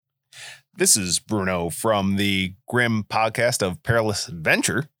This is Bruno from the Grim podcast of Perilous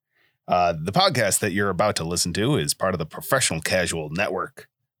Adventure. The podcast that you're about to listen to is part of the Professional Casual Network.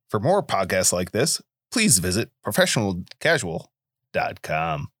 For more podcasts like this, please visit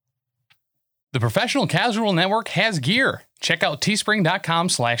professionalcasual.com. The Professional Casual Network has gear. Check out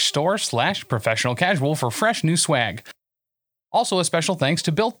teespring.com/store/professionalcasual for fresh new swag. Also, a special thanks to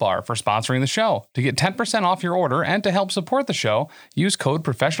Built Bar for sponsoring the show. To get 10% off your order and to help support the show, use code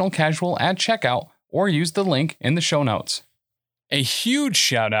PROFessionalCasual at checkout or use the link in the show notes. A huge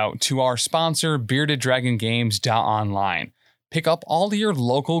shout out to our sponsor, BeardedDragonGames.online. Pick up all your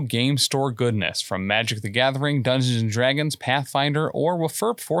local game store goodness from Magic the Gathering, Dungeons & Dragons, Pathfinder, or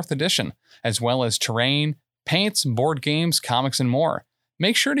WFRP 4th Edition, as well as terrain, paints, board games, comics, and more.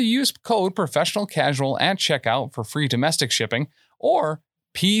 Make sure to use code PROFessionalCasual at checkout for free domestic shipping or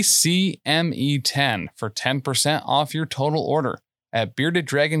PCME10 for 10% off your total order at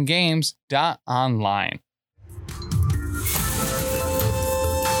BeardedDragonGames.online.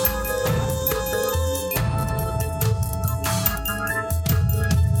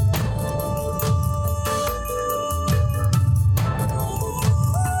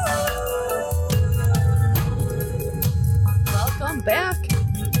 Welcome back.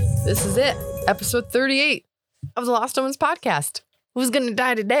 This is it. Episode 38 of the Lost Omens podcast. Who's going to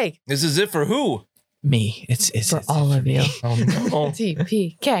die today? This is it for who? Me. It's For all of you. Oh, no.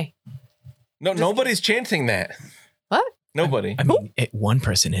 TPK. No, nobody's chanting that. What? Nobody. I mean, one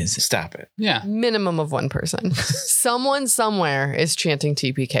person is. Stop it. Yeah. Minimum of one person. Someone somewhere is chanting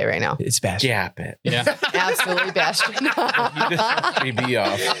TPK right now. It's Bastion. Gap it. Yeah. Absolutely, Bastion. You just threw me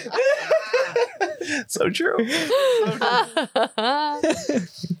off. So true.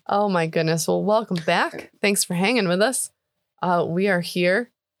 Oh my goodness. Well, welcome back. Thanks for hanging with us. We are here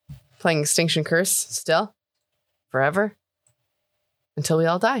playing Extinction Curse still, forever, until we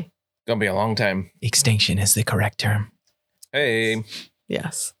all die. Gonna be a long time. Extinction is the correct term. Hey.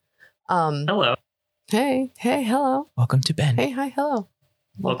 Yes. Hello. Hey, hello. Welcome to Ben. Hey, hi, hello.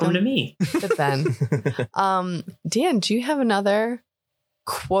 Welcome to me. to Ben. Dan, do you have another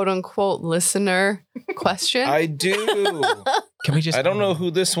quote unquote listener question? I do. Can we just? I don't know who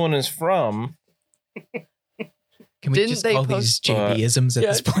this one is from. Can we Didn't just they call post- these JB-isms at Yeah.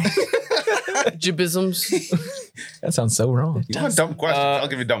 this point? Jibisms. That sounds so wrong. You want dumb questions? I'll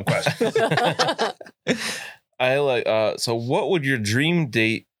give you dumb questions. I like. So, what would your dream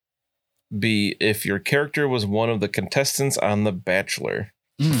date be if your character was one of the contestants on The Bachelor?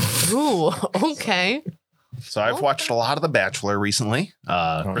 Ooh, okay. So I've watched a lot of The Bachelor recently.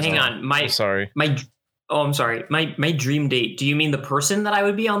 Hang on. I'm sorry. I'm sorry. My dream date. Do you mean the person that I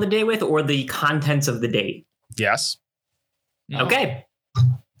would be on the date with or the contents of the date? Yes. Okay.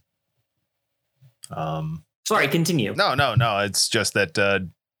 Sorry, continue. No. It's just that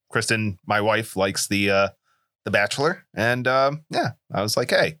Kristen, my wife, likes the Bachelor, and yeah, I was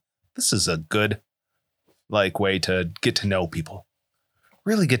like, hey, this is a good way to get to know people,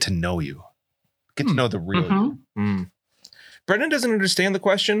 really get to know you, get to know the real you. Mm. Brendan doesn't understand the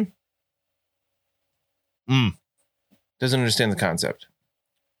question. Doesn't understand the concept.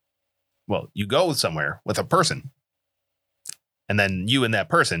 Well, you go somewhere with a person, and then you and that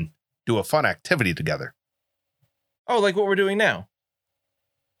person do a fun activity together. Oh, like what we're doing now.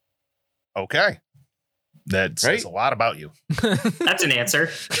 Okay. That says Right? a lot about you. That's an answer.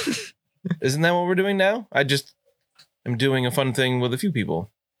 Isn't that what we're doing now? I just am doing a fun thing with a few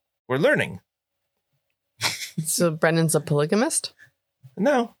people. We're learning. So Brendan's a polygamist?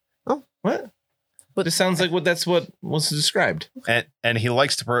 No. Oh. What? This sounds like that's what was described. And he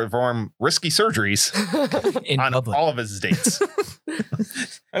likes to perform risky surgeries In on public. all of his dates.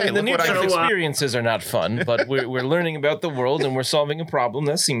 I Hey, mean, the look what I near-death can- experiences are not fun, but we're learning about the world and we're solving a problem.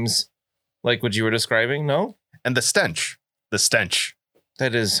 That seems like what you were describing, no? And the stench.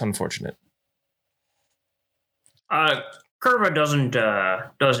 That is unfortunate. Curva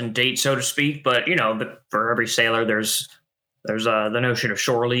doesn't date, so to speak, but for every sailor, there's the notion of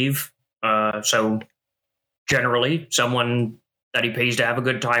shore leave. So generally, someone that he pays to have a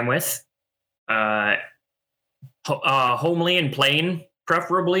good time with, homely and plain,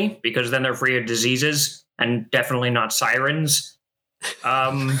 preferably, because then they're free of diseases and definitely not sirens.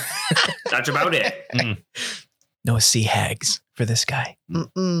 That's about it. No sea hags for this guy.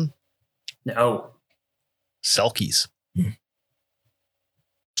 Mm-mm. No. Selkies.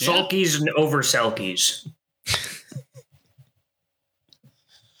 Sulkies and over Selkies.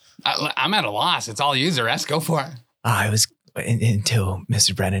 I'm at a loss. It's all user S. Go for it. I was until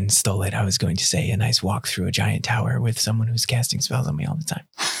Mr. Brennan stole it. I was going to say a nice walk through a giant tower with someone who's casting spells on me all the time.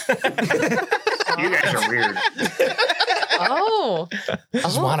 You guys are weird. Oh.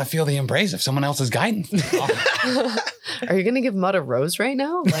 Just want to feel the embrace of someone else's guidance. Are you going to give Mud a rose right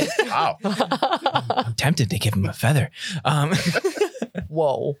now? Like, Wow. I'm tempted to give him a feather.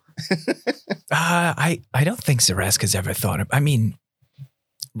 whoa. I don't think Zareska's ever thought of. I mean,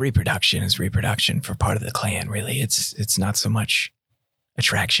 reproduction is reproduction for part of the clan. Really, it's not so much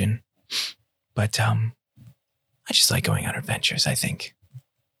attraction, but I just like going on adventures. I think.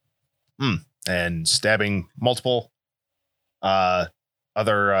 And stabbing multiple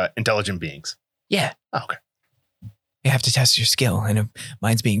other intelligent beings. Yeah. Oh, okay. You have to test your skill, and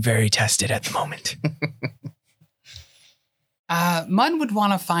mine's being very tested at the moment. Mud would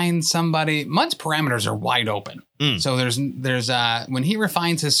want to find somebody. Mud's parameters are wide open. So there's when he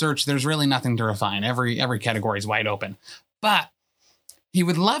refines his search, there's really nothing to refine. Every category is wide open. But he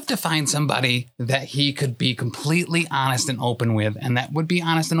would love to find somebody that he could be completely honest and open with, and that would be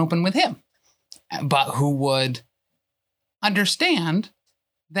honest and open with him, but who would understand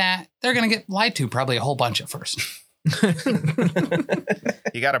that they're going to get lied to probably a whole bunch at first.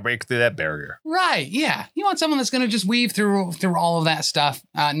 You got to break through that barrier. Right. Yeah. You want someone that's going to just weave through all of that stuff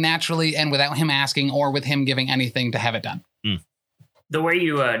naturally and without him asking or with him giving anything to have it done. The way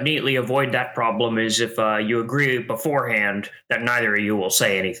you neatly avoid that problem is if you agree beforehand that neither of you will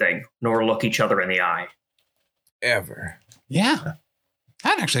say anything nor look each other in the eye. Ever. Yeah.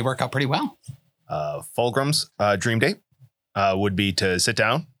 That'd actually work out pretty well. Fulgrim's dream date would be to sit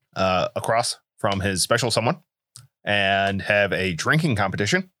down across from his special someone and have a drinking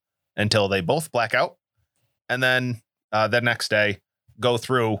competition until they both black out. And then the next day, go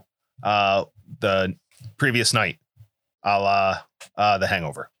through the previous night, a la The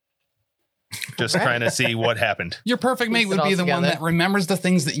Hangover. Just trying to see what happened. Your perfect mate Piece it would be all the one together. that remembers the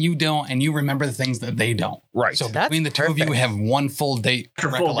things that you don't, and you remember the things that they don't. Right. So That's between the two of you, perfect. have one full date For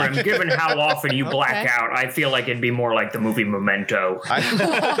Fulgrim, recollection. given how often you black Okay. out, I feel like it'd be more like the movie Memento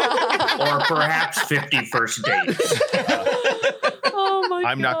or perhaps 50 First Dates. Oh my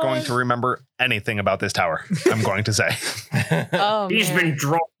I'm not going to remember anything about this tower, I'm going to say. Oh, He's man. been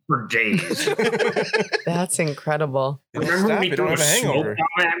drunk for days. That's incredible. Remember when Stop, he you don't threw a have a smoke hangover.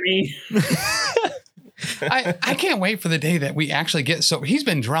 bomb at me? I can't wait for the day that we actually get so he's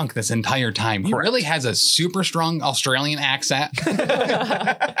been drunk this entire time. He really has a super strong Australian accent.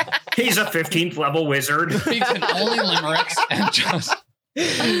 He's a 15th level wizard. Speaks in only limericks and just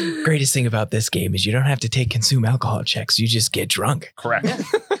Greatest thing about this game is you don't have to take consume alcohol checks. You just get drunk. Correct.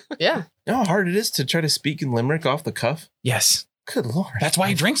 Yeah. You know how hard it is to try to speak in limerick off the cuff? Yes, Good Lord. that's why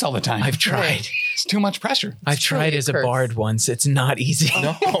he drinks all the time. I've tried. It's too much pressure. I've tried really as a curse. bard once. It's not easy.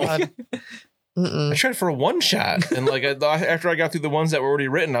 No. God. Mm-mm. I tried for a one shot. And like after I got through the ones that were already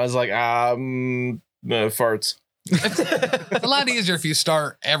written, I was like, farts. It's a lot easier if you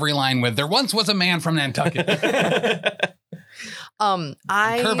start every line with "There once was a man from Nantucket."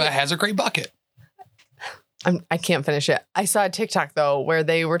 Curva has a great bucket. I can't finish it. I saw a TikTok though where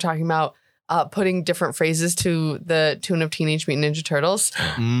they were talking about putting different phrases to the tune of Teenage Mutant Ninja Turtles.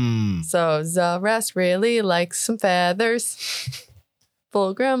 So Zaresk really likes some feathers.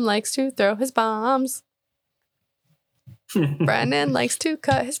 Fulgrim likes to throw his bombs. Brandon likes to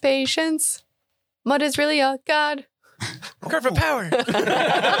cut his patience. Mud is really a god. Curve of power.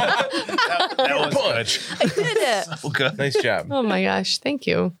 That was good. I did it. So good. Nice job. Oh my gosh. Thank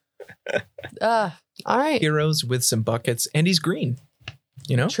you. All right. Heroes with some buckets, and he's green.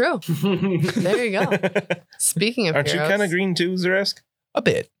 You know, True. There you go. Speaking of Aren't you heroes, kind of green too, Zaresk? a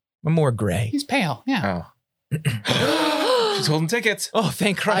bit. I'm more gray. He's pale. Yeah. Oh. She's holding tickets. Oh,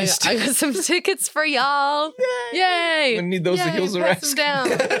 thank Christ. I got some tickets for y'all. Yay. I need those to Yay, heal pass them Zaresk. down.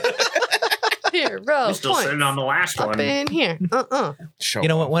 Here, bro. I'm still sitting on the last Up one. in here. Show You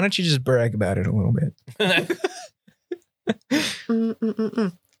know what? Why don't you just brag about it a little bit?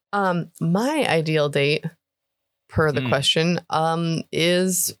 My ideal date, per the Hmm. question,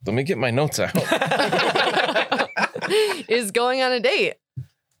 is Let me get my notes out. is going on a date.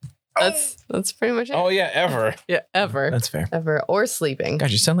 That's pretty much it. Oh yeah, ever. Yeah, ever. That's fair. Ever. Or sleeping.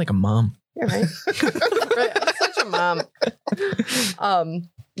 God, you sound like a mom. You're right. Right, I'm such a mom.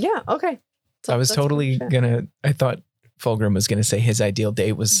 Yeah, okay. So I was that's totally pretty much it. gonna. I thought Fulgrim was gonna say his ideal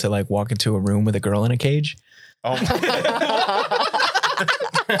date was to like walk into a room with a girl in a cage. Oh,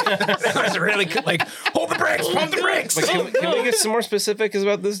 That was really good. Like, hold the brakes, pump the brakes. But can we get some more specifics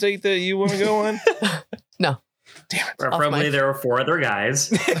about this date that you want to go on? No. Preferably there are 4 other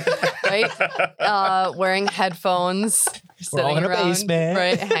guys. Right? Wearing headphones. We're all sitting in a around, basement.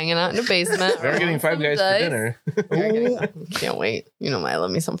 Right? Hanging out in a basement. We're getting Five Guys for dinner. Can't wait. You know, I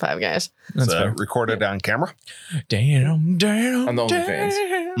love me some Five Guys. That's it's fair. recorded on camera. Damn. On the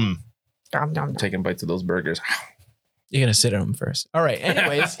OnlyFans. Dum, dum, dum. Taking bites of those burgers. You're gonna sit on them first. All right.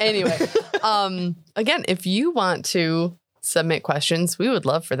 Anyways, Anyway, again, if you want to submit questions, we would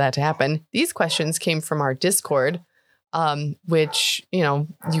love for that to happen. These questions came from our Discord, which, you know,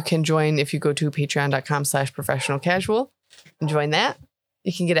 you can join if you go to patreon.com/professionalcasual and join that.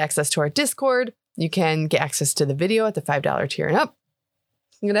 You can get access to our Discord. You can get access to the video at the $5 tier and up.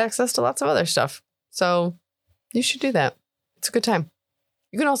 You can get access to lots of other stuff. So you should do that. It's a good time.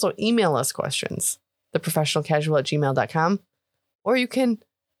 You can also email us questions, theprofessionalcasual@gmail.com, or you can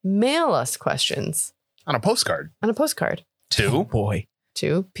mail us questions On a postcard. on a postcard oh Two. boy.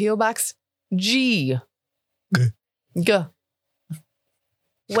 to P.O. Box G. G.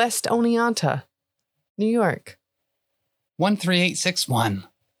 West Oneonta, New York. 13861.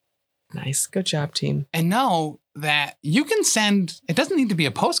 Nice. Good job, team. And know that you can send, it doesn't need to be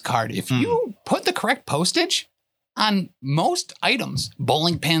a postcard. If you put the correct postage on most items,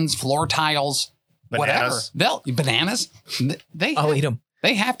 bowling pins, floor tiles, Bananas. bananas, they I'll eat them.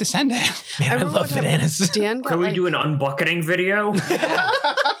 they have to send it. Man, I remember love one time bananas. Dan got Can we like, do an unbucketing video?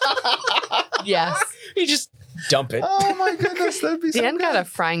 yes. You just dump it. Oh my goodness, that'd be Dan got a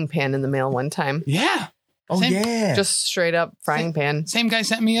frying pan in the mail one time. Yeah. Oh Same- yeah. Just straight up frying pan. Same guy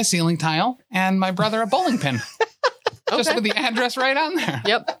sent me a ceiling tile and my brother a bowling pin. Just Okay. with the address right on there.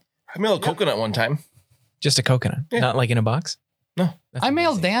 Yep. I mailed a coconut one time. Just a coconut, Yeah. not like in a box. No. That's I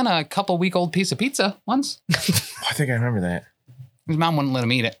mailed amazing. Dan a couple week old piece of pizza once. I think I remember that. His mom wouldn't let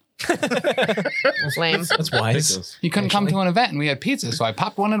him eat it. Lame. That's wise. He couldn't come Actually. to an event and we had pizza, so I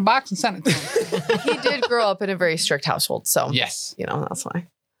popped one in a box and sent it to him. He did grow up in a very strict household, so Yes. you know that's why.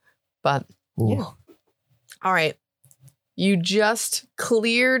 But Ooh. Yeah. All right. You just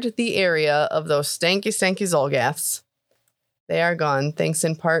cleared the area of those stanky Zolgaths. They are gone, thanks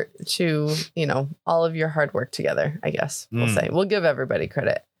in part to, you know, all of your hard work together, I guess we'll say. We'll give everybody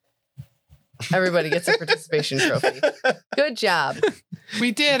credit. Everybody gets a participation trophy. Good job.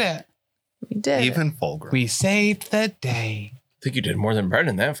 We did it. We did. Even Fulgrim. We saved the day. I think you did more than Brett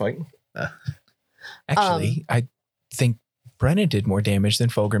in that fight. Actually, I think Brennan did more damage than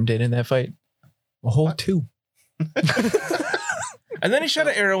Fulgrim did in that fight. A whole 2. And then he shot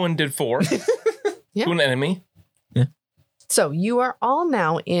an arrow and did 4 Yeah. to an enemy. So you are all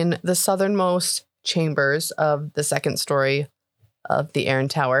now in the southernmost chambers of the second story of the Aaron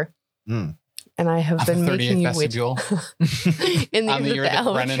Tower. Mm. And I have On the been 30th making you wait vestibule. in the, On the the year that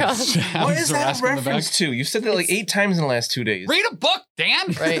Brennan Albatross. What is that Zarask in the back. reference to? You said that like 8 times in the last 2 days. Read a book,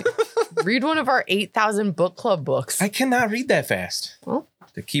 Dan. Right. Read one of our 8,000 book club books. I cannot read that fast. Well.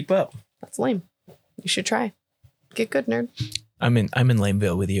 To keep up. That's lame. You should try. Get good, nerd. I'm in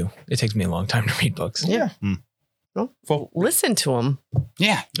Lameville with you. It takes me a long time to read books. Yeah. Well, listen to them.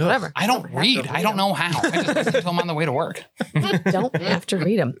 Yeah. Whatever. I don't have to read. I don't know how. I just listen to them on the way to work. Don't have to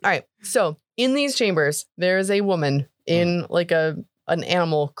read them. All right. So in these chambers, there is a woman in like an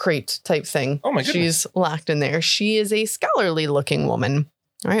animal crate type thing. Oh my goodness. She's locked in there. She is a scholarly looking woman.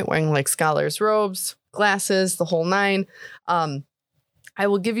 All right, wearing like scholar's robes, glasses, the whole nine. I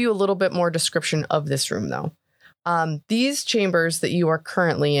will give you a little bit more description of this room though. These chambers that you are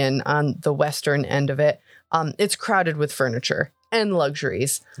currently in on the western end of it, it's crowded with furniture and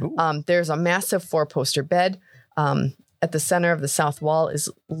luxuries. Ooh. There's a massive 4-poster bed. At the center of the south wall is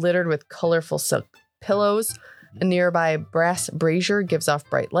littered with colorful silk pillows. A nearby brass brazier gives off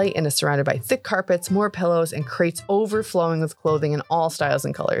bright light and is surrounded by thick carpets, more pillows, and crates overflowing with clothing in all styles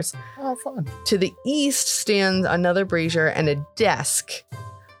and colors. Oh, fun. To the east stands another brazier and a desk.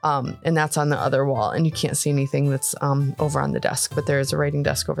 And that's on the other wall. And you can't see anything that's over on the desk, but there is a writing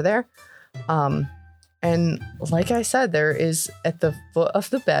desk over there. And like I said, there is at the foot of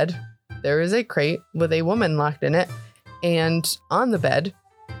the bed, there is a crate with a woman locked in it. And on the bed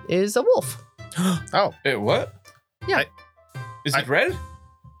is a wolf. Oh, What? Yeah. Is it red?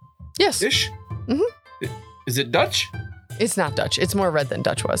 Yes. Ish? Mhm. Is it Dutch? It's not Dutch. It's more red than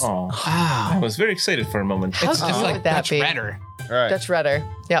Dutch was. Oh, I Wow. was very excited for a moment. How It's cute just would like that Dutch be? redder. all right. Dutch redder.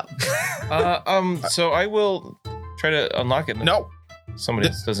 Yep. So I will try to unlock it. No, Somebody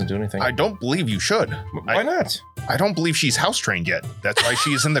else doesn't do anything. I don't believe you should. Why not? I don't believe she's house trained yet. That's why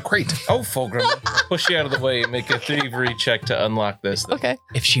she's in the crate. Oh, Fulgrim. Push you out of the way and make a thievery check to unlock this. Okay.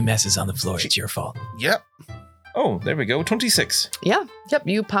 If she messes on the floor, it's your fault. Yep. Oh, there we go. 26. Yeah. Yep.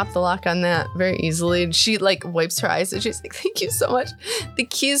 You pop the lock on that very easily. And she like wipes her eyes and she's like, thank you so much. The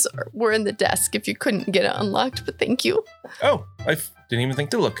keys were in the desk if you couldn't get it unlocked, but thank you. Oh, I didn't even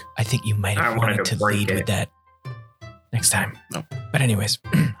think to look. I think you might I have wanted wanted to to break lead it. with that next time. No. But anyways,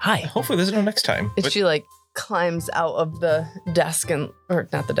 hi. Hopefully there's no next time. And she like climbs out of the desk or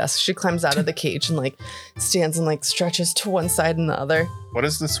not the desk. She climbs out of the cage and like stands and like stretches to one side and the other. What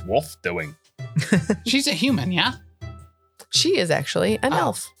is this wolf doing? She's a human, yeah? She is actually an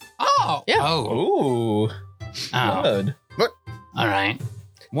elf. Oh. Yeah. Oh. Ooh. Oh. Good. All right.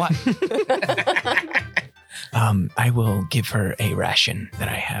 What? I will give her a ration that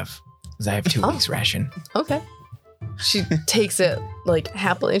I have. Because I have 2 weeks ration. Okay. She takes it like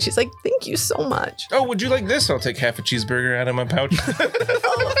happily and she's like, thank you so much. Oh, would you like this? I'll take half a cheeseburger out of my pouch.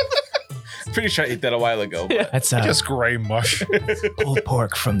 Pretty sure I ate that a while ago. But That's Just gray mush. pulled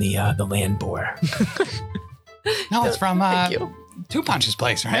pork from the land boar. No, it's from Thank you. Two Punch's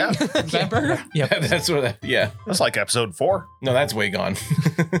place, right? Yeah. Is that burger? Yep. that's what. Yeah. That's like episode 4. No, that's way gone.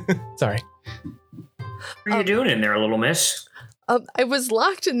 Sorry. What are you doing in there, little miss? I was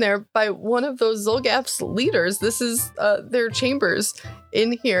locked in there by one of those Zolgath's leaders. This is their chambers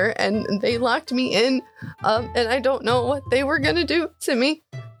in here, and they locked me in, and I don't know what they were going to do to me.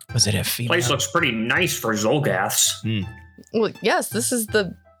 Was it a female? Place looks pretty nice for Zolgaths. Well, yes, this is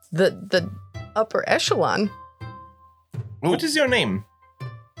the upper echelon. What is your name?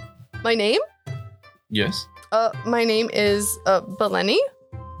 My name? Yes. My name is Beleni.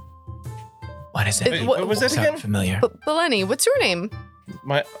 What is it? Wait, what was that Sound again? familiar? Beleni, what's your name?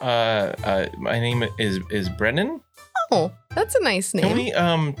 My name is Brennan. Oh, that's a nice Can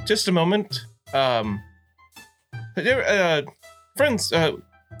name. we just a moment? Friends,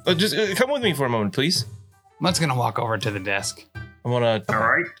 just come with me for a moment, please. Let's gonna walk over to the desk. I want to All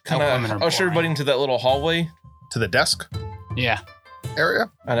right. kind Help women of are usher boring. everybody into that little hallway. To the desk Yeah. area.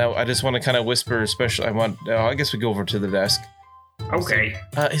 And I just want to kind of whisper, especially. I guess we go over to the desk. Okay.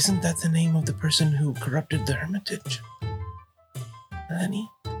 Isn't that the name of the person who corrupted the Hermitage? Lenny?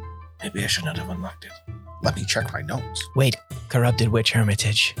 Maybe I should not have unlocked it. Let me check my notes. Wait, corrupted witch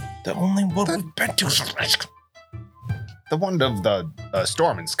hermitage. The only one we've been to. The one of the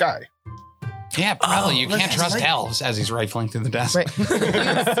storm and sky. Yeah, probably. You can't that's trust like- elves as he's rifling through the desk. Right. You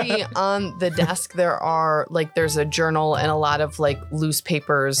see on the desk there's a journal and a lot of like loose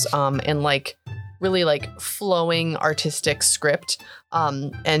papers and like really like flowing artistic script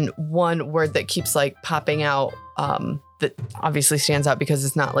and one word that keeps like popping out that obviously stands out because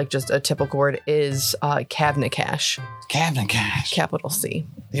it's not like just a typical word is Kavnakash, Cabinet cash. capital C.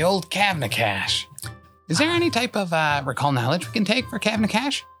 The old cabinet cash. Is there any type of recall knowledge we can take for cabinet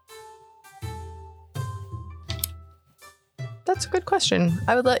cash? That's a good question.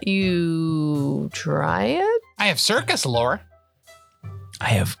 I would let you try it. I have circus lore, I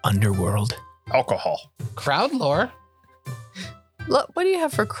have underworld. Alcohol. crowd lore, Look, what do you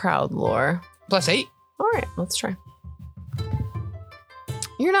have for crowd lore? +8. All right, let's try.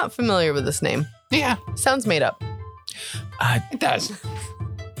 You're not familiar with this name. Yeah, Sounds made up. it does.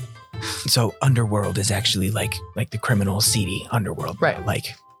 So underworld is actually like the criminal seedy underworld, Right. not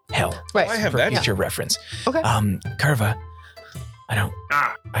like hell. Right. I have For that. future reference. Okay. Curva,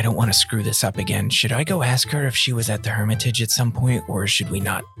 Ah, I don't want to screw this up again. Should I go ask her if she was at the Hermitage at some point, or should we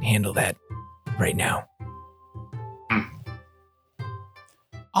not handle that right now?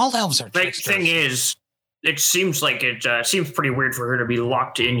 All elves are the tricksters. thing is, it seems like it seems pretty weird for her to be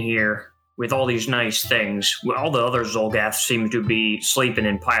locked in here with all these nice things. Well, all the other Zolgaths seem to be sleeping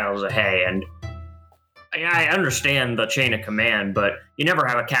in piles of hay, and I understand the chain of command, but you never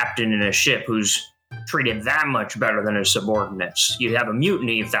have a captain in a ship who's treated that much better than his subordinates. You'd have a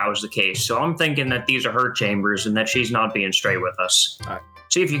mutiny if that was the case. So I'm thinking that these are her chambers and that she's not being straight with us.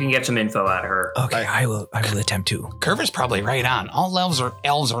 See if you can get some info out of her. Okay, I will attempt to. Curver's probably right on. All elves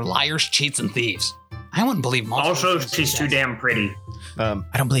are liars, cheats, and thieves. I wouldn't believe most. Also, of those she's too guys. damn pretty. I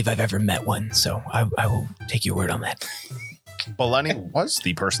don't believe I've ever met one, so I will take your word on that. Beleni was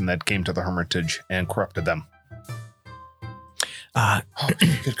the person that came to the Hermitage and corrupted them. Oh,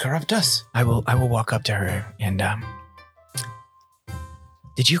 you could corrupt us. I will walk up to her and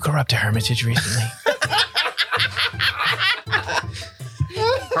did you corrupt a Hermitage recently?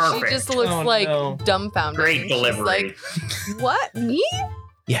 Perfect. She just looks Oh, like no. dumbfounded. Great And she's delivery. like, what? Me?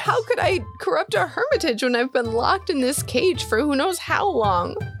 Yeah. How could I corrupt a hermitage when I've been locked in this cage for who knows how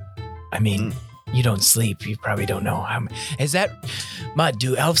long? I mean, you don't sleep. You probably don't know how. Is that Mud?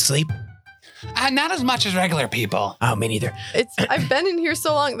 Do elves sleep? Not as much as regular people. Oh, me neither. I've been in here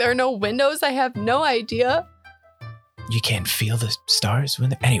so long. There are no windows. I have no idea. You can't feel the stars when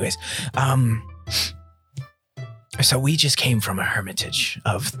they're. Anyways, so we just came from a hermitage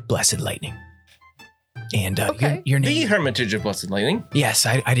of Blessed Lightning. And Okay. your The name. Hermitage of Blessed Lightning. Yes,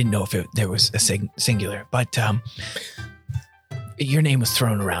 I didn't know if there was a singular, but your name was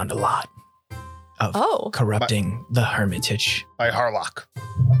thrown around a lot of Oh, corrupting the hermitage. By Harlock.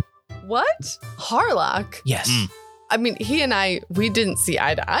 what? Harlock? Yes. I mean, he and we didn't see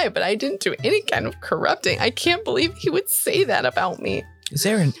eye to eye, but I didn't do any kind of corrupting. I can't believe he would say that about me. Is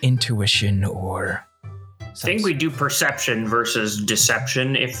there an intuition or think we do perception versus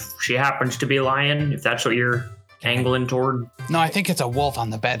deception if she happens to be lying, if that's what you're angling toward. No, I think it's a wolf on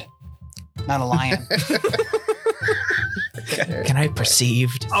the bed, not a lion. Can I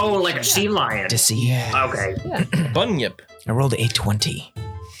perceive? Oh, like a sea lion. Deceive? Yeah. Okay. Bunyip. I rolled a 20.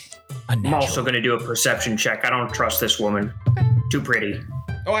 I'm also going to do a perception check. I don't trust this woman. Too pretty.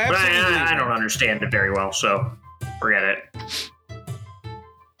 Oh, I But absolutely. I don't understand it very well, so forget it.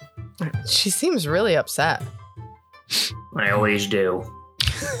 She seems really upset. I always do.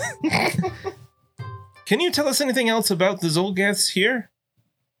 Can you tell us anything else about the Zolgaths here?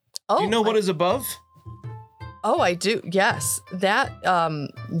 Oh, Do you know what is above? Oh, I do. Yes, that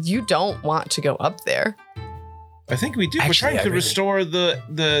you don't want to go up there. I think we do. Actually, We're trying I to really- restore the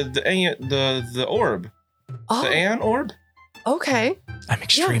orb. Oh, The Aeon orb? okay. I'm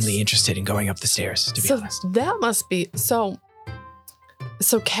extremely Yes. interested in going up the stairs, to be So honest. that must be so.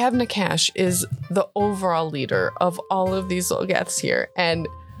 So Kavna Cash is the overall leader of all of these Zolgaths here, and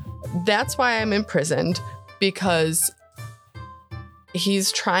that's why I'm imprisoned, because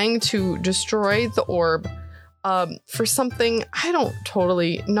he's trying to destroy the orb for something I don't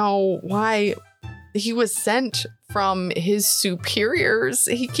totally know why. He was sent from his superiors.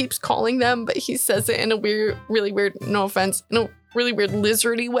 He keeps calling them, but he says it in a weird, really weird, no offense, in a really weird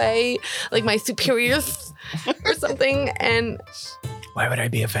lizardy way, like my superiors or something. And Why would I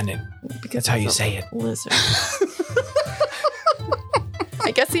be offended? because That's how you he's a say it. lizard.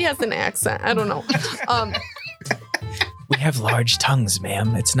 I guess he has an accent. I don't know. We have large tongues,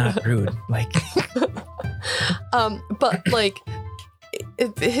 ma'am. It's not rude. Like, But like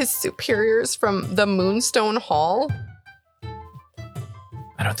his superiors from the Moonstone Hall,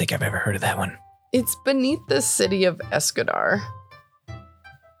 I don't think I've ever heard of that one. it's beneath the city of Escadar.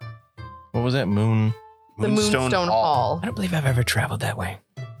 What was that? Moon? The Moonstone Hall. I don't believe I've ever traveled that way.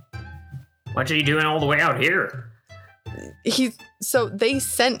 What's he doing all the way out here? So they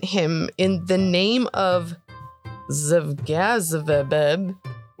sent him in the name of Zevgazvebeb.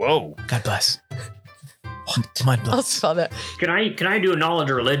 Whoa. God bless. Mud I'll bless. spell that. Can I do a knowledge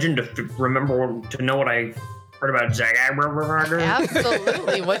of religion to remember to know what I heard about Zagarburg?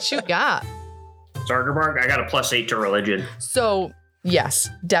 Absolutely. What you got? Zargarburg? I got a +8 to religion. So, yes,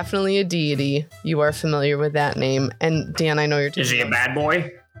 definitely a deity. You are familiar with that name. And Dan, I know you're Is he a bad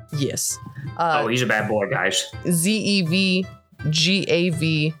boy? Yes. Oh, he's a bad boy, guys. Zevgav.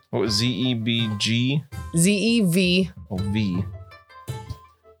 What was ZEBG? Zev. Oh, V.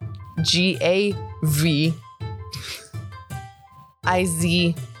 Gav.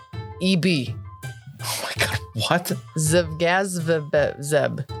 Izeb. Oh my god. What?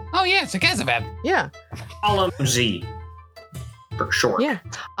 Zevgazvebeb. Oh, yeah, it's a Gazabab. Yeah. Call him Z. For short. Yeah.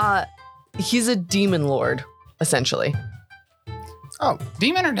 He's a demon lord, essentially.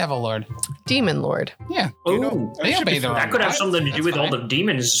 Demon or Devil Lord? Demon lord. Yeah. Ooh, They obey their own that could have gods. something to do That's with all fine. the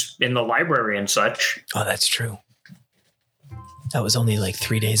demons in the library and such. Oh, that's true. That was only like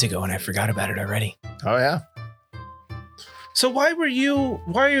 3 days ago and I forgot about it already. Oh, yeah. So why are you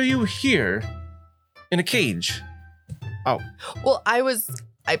here in a cage? Well, I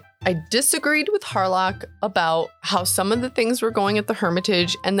disagreed with Harlock about how some of the things were going at the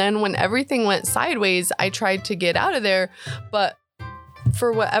Hermitage, and then when everything went sideways, I tried to get out of there, but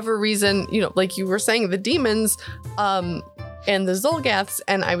for whatever reason, like you were saying, the demons and the Zolgaths,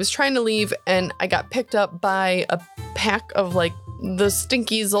 and I was trying to leave, and I got picked up by a pack of like the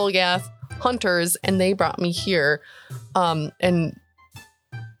stinky Zolgath hunters, and they brought me here. And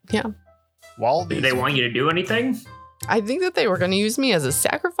yeah, While Do these they want you to do anything? I think that they were going to use me as a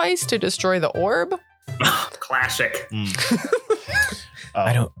sacrifice to destroy the orb. Classic.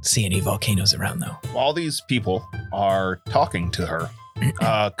 I don't see any volcanoes around though. while these people are talking to her,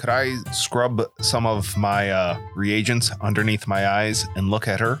 could I scrub some of my reagents underneath my eyes and look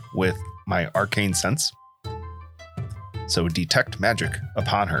at her with my arcane sense? So detect magic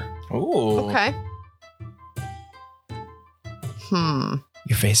upon her. Oh. Okay.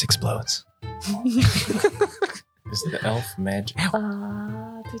 Your face explodes. Is the elf magic?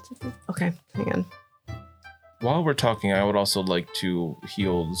 Okay, hang on. While we're talking, I would also like to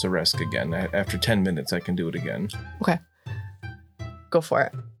heal Zaresk again. After 10 minutes, I can do it again. Go for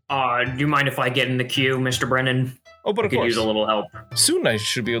it. Do you mind if I get in the queue, Mr. Brennan? Oh, but I of could course. use a little help. Soon I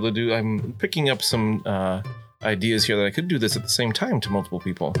should be able to do. I'm picking up some ideas here that I could do this at the same time to multiple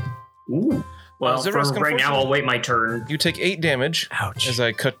people. Ooh. Well, Zaresk, for right now, I'll wait my turn. You take 8 damage Ouch. as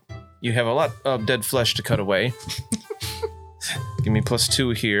I cut. You have a lot of dead flesh to cut away. Give me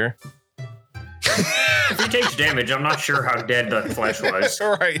 +2 here. If he takes damage, I'm not sure how dead the flesh was.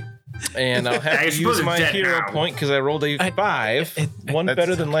 All right. And I'll have I to suppose use it's my dead hero now. point because I rolled a 5. One That's-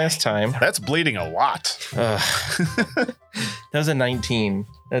 better than last time. That's bleeding a lot. That was a 19.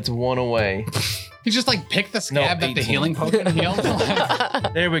 That's one away. He just like picked the scab that the 18. healing potion healed.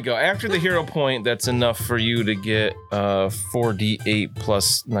 There we go. After the hero point, that's enough for you to get 4d8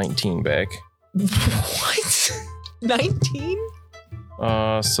 plus 19 back. What? 19?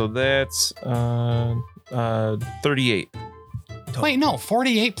 So that's 38. Wait, no,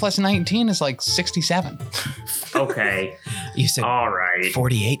 48 plus 19 is like 67. Okay. You said All right.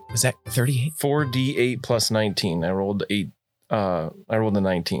 48. Was that 38? 4d8 plus 19. I rolled 8. I rolled a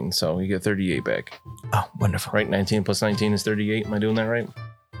 19, so you get 38 back. Oh, wonderful. Right? 19 plus 19 is 38. Am I doing that right?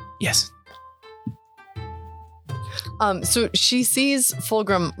 Yes. So she sees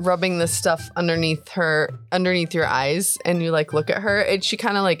Fulgrim rubbing this stuff underneath your eyes, and you like look at her, and she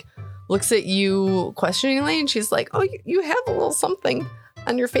kind of like looks at you questioningly, and she's like, "Oh, you have a little something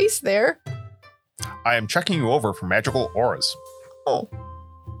on your face there." I am checking you over for magical auras. Oh,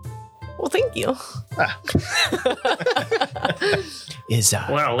 well, thank you. Is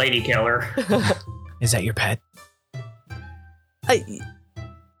Well, lady killer. is that your pet?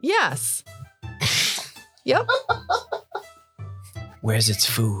 Yes. Yep. Where's its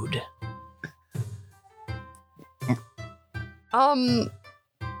food?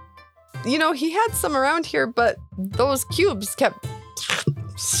 He had some around here, but those cubes kept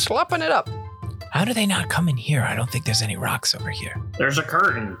slapping it up. How do they not come in here? I don't think there's any rocks over here. There's a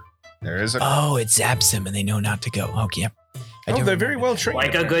curtain. There is a. Oh, it zaps them and they know not to go. Oh, yeah. I do they're very remember well that. trained.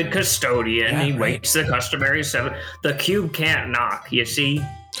 Like a good custodian, Yeah, he right. waits the customary 7. The cube can't knock, you see?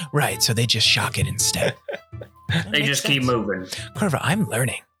 Right, so they just shock it instead. They just keep moving. Corva, I'm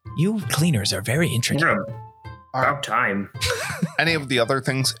learning. You cleaners are very intricate. Yeah, about time. Any of the other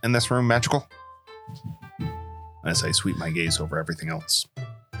things in this room magical? As I sweep my gaze over everything else.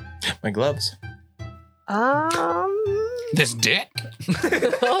 My gloves. This dick?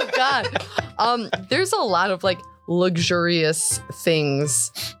 Oh God. There's a lot of like luxurious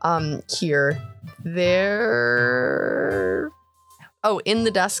things here. In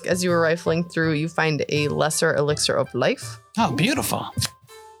the desk as you were rifling through, you find a lesser elixir of life. Oh, beautiful.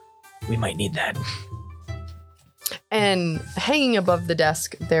 We might need that. And hanging above the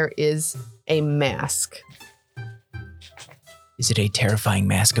desk there is a mask. Is it a terrifying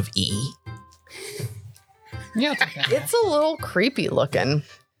mask of E? Yeah, I'll take that. It's a little creepy looking.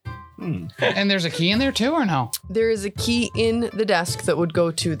 And there's a key in there too, or no? There is a key in the desk that would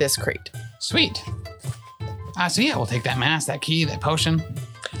go to this crate. Sweet. So yeah, we'll take that mask, that key, that potion,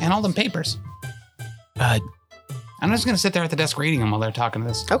 and all them papers. I'm just gonna sit there at the desk reading them while they're talking to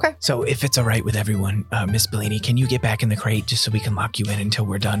this. Okay. So if it's all right with everyone, Miss Bellini, can you get back in the crate just so we can lock you in until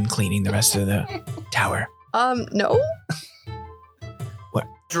we're done cleaning the rest of the tower? No.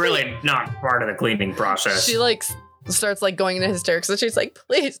 It's really not part of the cleaning process. She like starts like going into hysterics, and she's like,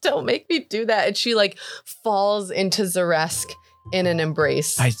 "Please don't make me do that." And she like falls into Zaresk in an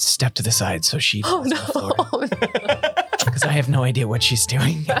embrace. I step to the side so she Oh falls on the floor. no. Because I have no idea what she's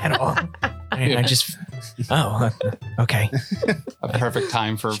doing at all. And I just, okay. A perfect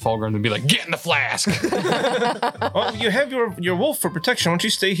time for Fulgrim to be like, get in the flask. Well, you have your wolf for protection. Why don't you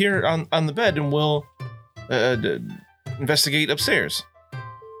stay here on the bed and we'll investigate upstairs?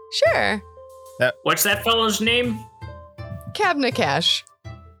 Sure. What's that fellow's name? Cabinet Cash.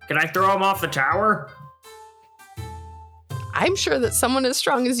 Can I throw him off the tower? I'm sure that someone as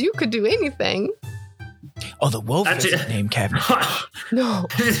strong as you could do anything. Oh, the wolf That's is it. his name, Cabinet. No.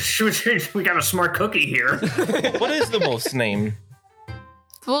 We got a smart cookie here. What is the wolf's name?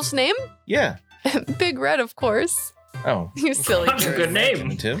 Wolf's name? Yeah. Big Red, of course. Oh. You silly That's a goose. good name.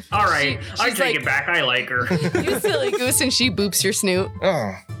 Imaginative. All right, I she's take like- it back. I like her. You silly goose, and she boops your snoot.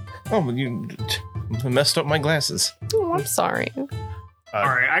 Oh, but you messed up my glasses. Oh, I'm sorry. All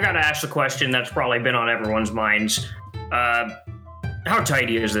right, I gotta ask the question that's probably been on everyone's minds. How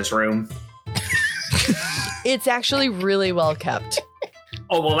tidy is this room? It's actually really well kept.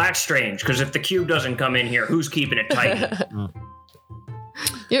 Oh, well, that's strange, because if the cube doesn't come in here, who's keeping it tidy?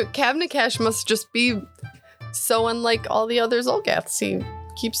 Cabinet Cash must just be so unlike all the other Zolgaths. He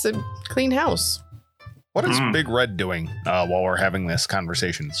keeps a clean house. What is Big Red doing while we're having this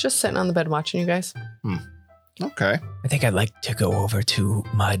conversation? It's just sitting on the bed watching you guys. Okay. I think I'd like to go over to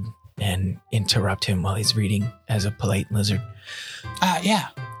Mud and interrupt him while he's reading as a polite lizard. Yeah.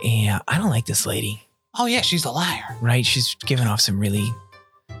 Yeah, I don't like this lady, Oh yeah, she's a liar. right? She's giving off some really...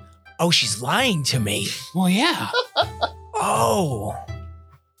 Oh, she's lying to me. Well, yeah. Oh.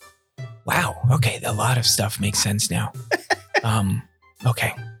 Wow. Okay, a lot of stuff makes sense now.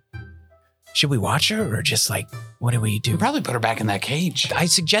 Okay. Should we watch her or just like, what do we do? You probably put her back in that cage. I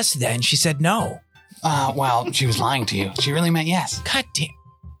suggested that and she said no. Well, she was lying to you. She really meant yes. God damn.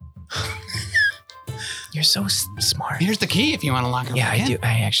 You're so smart. Here's the key if you want to lock her Yeah, back in. I do.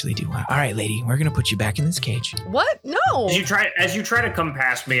 I actually do want. All right, lady, we're gonna put you back in this cage. What? No. As you try to come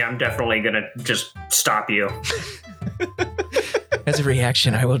past me, I'm definitely gonna just stop you. As a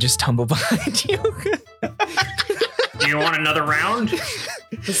reaction, I will just tumble behind you. Do you want another round?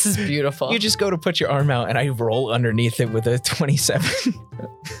 This is beautiful. You just go to put your arm out, and I roll underneath it with a 27.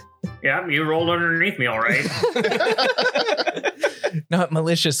 Yeah, you rolled underneath me, all right. Not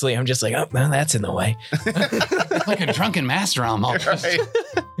maliciously. I'm just like, oh, well, that's in the way. Like a drunken master almost. Right.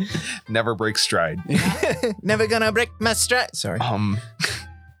 Never break stride. Never gonna break my stride. Sorry.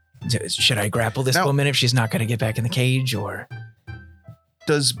 Should I grapple this No. woman if she's not gonna get back in the cage, or?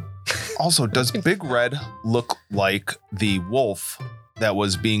 Does Big Red look like the wolf that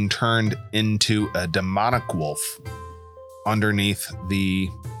was being turned into a demonic wolf underneath the?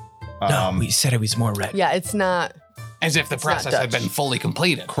 No, we said it was more red. Yeah, it's not. As if the It's not process had Dutch. been fully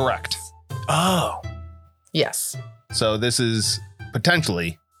completed. Correct. Oh, Yes. So this is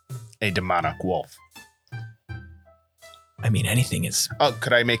potentially a demonic wolf. I mean, anything is. Oh,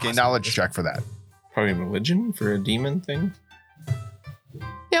 could I make a knowledge check for that? Probably religion for a demon thing.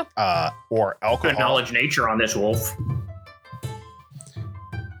 Or I'm gonna alcohol? acknowledge nature on this wolf.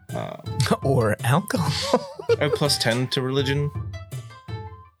 Or alcohol. I have plus 10 to religion.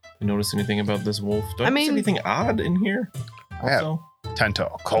 You notice anything about this wolf? Do I, I notice mean- anything odd in here? I have Also? 10 to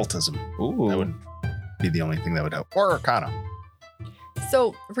occultism. Ooh. That would be the only thing that would help. Or arcana.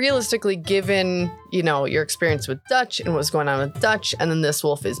 So realistically, given, your experience with Dutch and what's going on with Dutch, and then this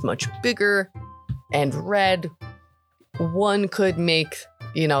wolf is much bigger and red, one could make,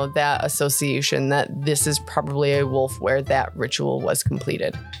 that association that this is probably a wolf where that ritual was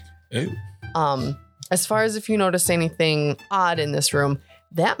completed. Oh. As far as if you notice anything odd in this room,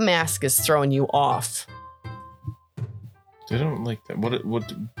 that mask is throwing you off. I don't like that.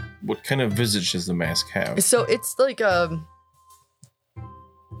 What kind of visage does the mask have? So it's like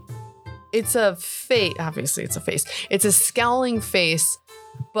it's a face. Obviously, it's a face. It's a scowling face,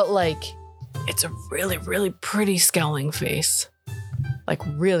 but like it's a really, really pretty scowling face. Like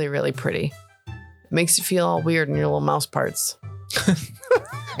really, really pretty. It makes you feel all weird in your little mouse parts.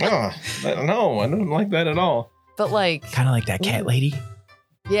 Oh, no, I don't like that at all. But like, Kind of like that cat lady.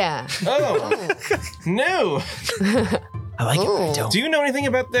 yeah. Oh, no. I like it, but I Ooh. don't. Do you know anything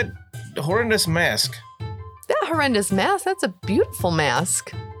about that horrendous mask? That horrendous mask, that's a beautiful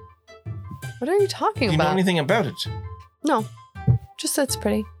mask. What are you talking Do you know about? anything about it? No. Just that's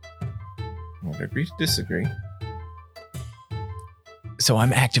pretty. I would agree to disagree. So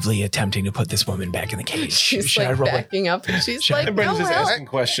I'm actively attempting to put this woman back in the cage. She's Should I like roll a, backing up and she's Should I- like, Brendan's no, just help, asking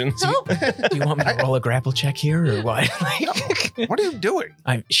questions. help. do you want me to roll a grapple check here or what? What are you doing?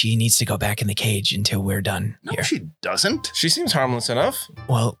 She needs to go back in the cage until we're done No, here. she doesn't. She seems harmless enough.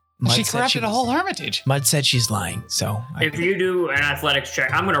 Well, Mud She said corrupted a was- whole hermitage. Mud said she's lying, so If you do an athletics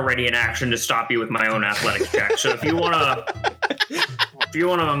check, I'm gonna ready an action to stop you with my own athletics check. So if you wanna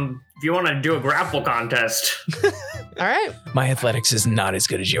do a grapple contest, All right. my athletics is not as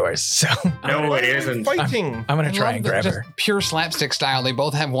good as yours. So no, it isn't. Fighting. I'm gonna I try love and that grab just her. Pure slapstick style. They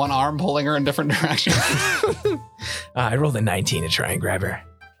both have one arm pulling her in different directions. I rolled a 19 to try and grab her.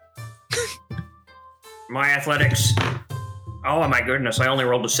 My athletics. Oh my goodness! I only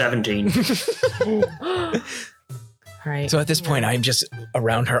rolled a 17. All right. So at this point, I'm just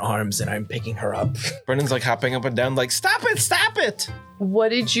around her arms and I'm picking her up. Brendan's like hopping up and down, like, stop it, stop it. What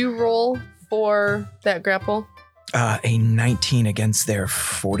did you roll for that grapple? A 19 against their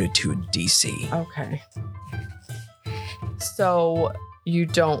fortitude DC. Okay. So you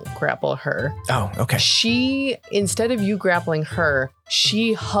don't grapple her. Oh, okay. She, instead of you grappling her,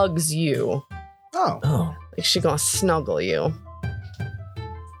 she hugs you. Oh. Oh, Like she gonna snuggle you.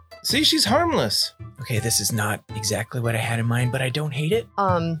 See, she's harmless. okay. This is not exactly what I had in mind, but I don't hate it.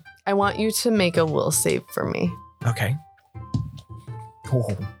 I want you to make a will save for me. Okay.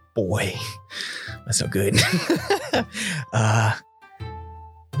 Oh boy, that's so good.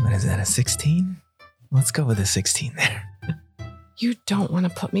 What is that? A 16? Let's go with a 16 there. You don't want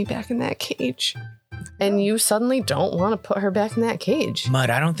to put me back in that cage. And you suddenly don't want to put her back in that cage. Mud,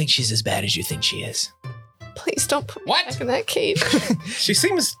 I don't think she's as bad as you think she is. Please don't put me What? back in that cage. She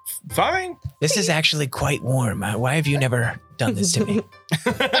seems fine. This is actually quite warm. Why have you never done this to me?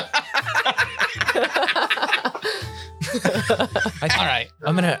 All right.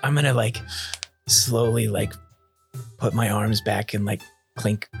 I'm gonna like slowly like put my arms back and like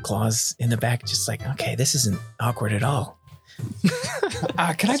clink claws in the back, just like, okay, this isn't awkward at all.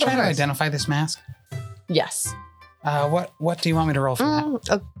 Can I try to identify this mask? Yes. What do you want me to roll for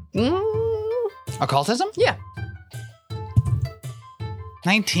that? Occultism? Yeah.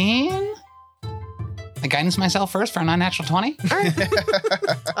 19? I guidance myself first for a non-natural 20? All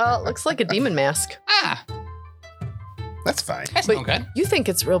right. Looks like a demon mask. Ah, That's fine. that's But- no good. You think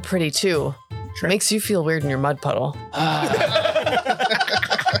it's real pretty too. Sure. Makes you feel weird in your mud puddle.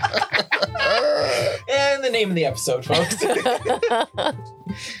 And the name of the episode, folks.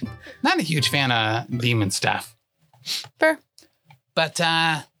 Not a huge fan of demon stuff. Fair. But,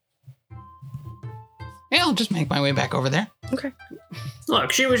 yeah, I'll just make my way back over there. Okay.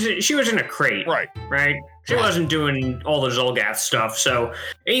 Look, she was in a crate, Right. right? She wasn't doing all the Zolgath stuff, so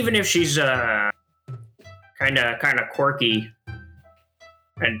even if she's kind of quirky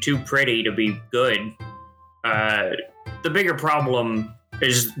and too pretty to be good, the bigger problem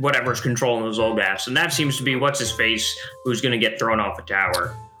is whatever's controlling the Zolgaths, and that seems to be what's his face who's going to get thrown off a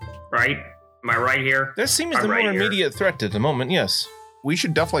tower, right? Am I right here? That seems I'm the right more here. immediate threat at the moment, yes. We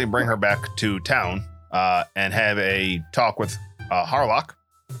should definitely bring her back to town and have a talk with Harlock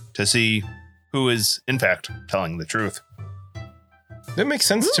to see who is, in fact, telling the truth. That makes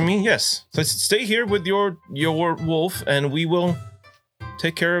sense to me, yes. So stay here with your wolf, and we will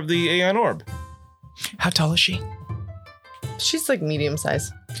take care of the Aeon Orb. How tall is she? She's like medium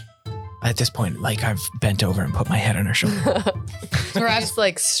size. At this point, like I've bent over and put my head on her shoulder. She's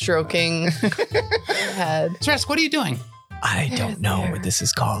like stroking her head. Zresk, what are you doing? I don't know what this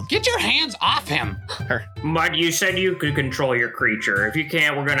is called. Get your hands off him. But you said you could control your creature. If you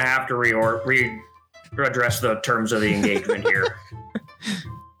can't, we're going to have to readdress the terms of the engagement here.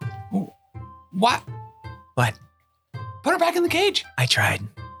 What? What? Put her back in the cage. I tried.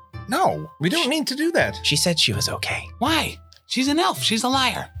 No. We don't need to do that. She said she was okay. Why? She's an elf. She's a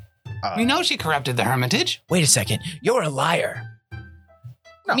liar. We know she corrupted the Hermitage. Wait a second. You're a liar.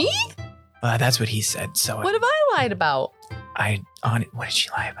 No. Me? That's what he said. So What have I lied about? what did she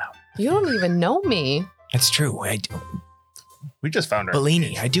lie about? You don't even know me. That's true. We just found her.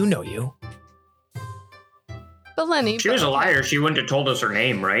 Bellini, I do know you. But Lenny. She was a liar. She wouldn't have told us her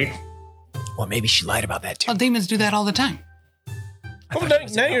name, right? Well, maybe she lied about that too. Well, demons do that all the time. I Oh, thought now, she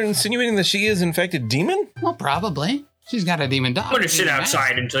was now an you're elf. insinuating that she is, in fact, a demon? Well, probably. She's got a demon dog. I'm going to sit demon mask.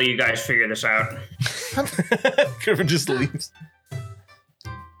 outside until you guys figure this out. Kervin just leaves.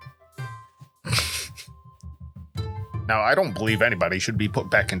 Now, I don't believe anybody should be put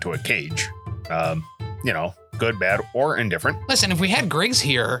back into a cage. Good, bad, or indifferent. Listen, if we had Griggs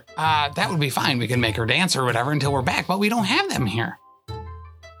here, that would be fine. We could make her dance or whatever until we're back, but we don't have them here.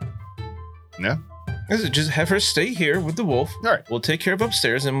 Yeah. Just have her stay here with the wolf. All right. We'll take care of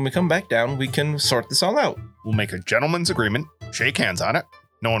upstairs, and when we come back down, we can sort this all out. We'll make a gentleman's agreement, shake hands on it.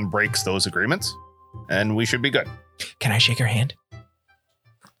 No one breaks those agreements, and we should be good. Can I shake her hand?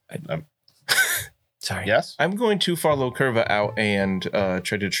 Um, Sorry. Yes? I'm going to follow Curva out and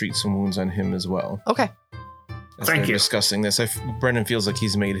try to treat some wounds on him as well. Okay. As Thank they're you. Discussing this, Brendan feels like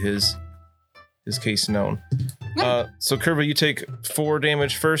he's made his case known. So Curva, you take 4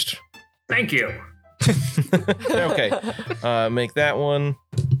 damage first. Thank you. Okay. Make that one.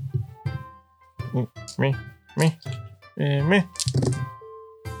 Me.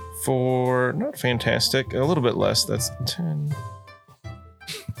 4, not fantastic. A little bit less. That's 10.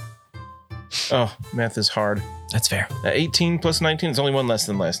 Oh, math is hard. That's fair. 18 plus 19 is only one less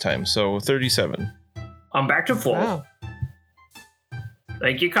than last time, so 37. I'm back to full. Wow.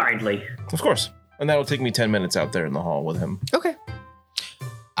 Thank you kindly. Of course. And that'll take me 10 minutes out there in the hall with him. Okay.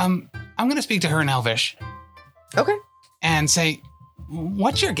 I'm going to speak to her in Elvish Okay. and say,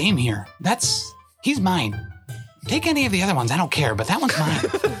 what's your game here? He's mine. Take any of the other ones. I don't care, but that one's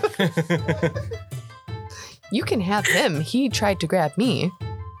mine. You can have him. He tried to grab me.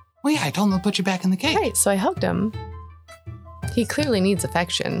 Well, yeah, I told him to put you back in the cage. Right, so I hugged him. He clearly needs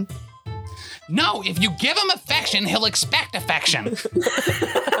affection. No, if you give him affection, he'll expect affection. It's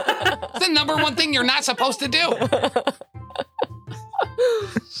the number one thing you're not supposed to do.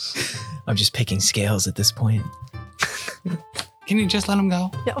 I'm just picking scales at this point. Can you just let him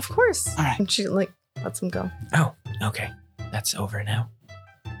go? Yeah, of course. All right. And she lets him go. Oh, okay. That's over now.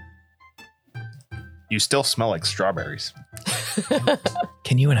 You still smell like strawberries.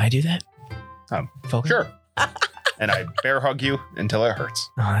 Can you and I do that? Vulcan? Sure. And I bear hug you until it hurts.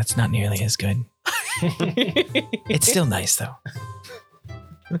 Oh, that's not nearly as good. It's still nice, though.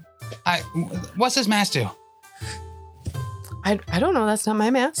 What's this mask do? I don't know. That's not my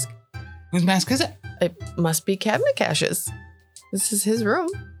mask. Whose mask is it? It must be Cabinet Cash's. This is his room.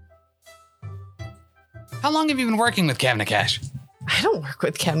 How long have you been working with Cabinet Cash? I don't work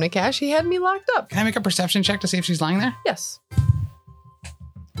with Cabinet Cash. He had me locked up. Can I make a perception check to see if she's lying there? Yes.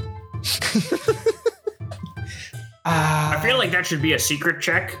 I feel like that should be a secret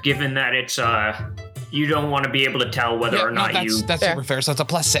check, given that it's you don't want to be able to tell whether or not that's you. super fair. So it's a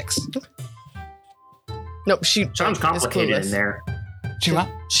 +6. Nope, she Sounds is complicated clueless. in there. She what?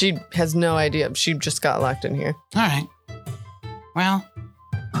 She has no idea. She just got locked in here. All right. Well,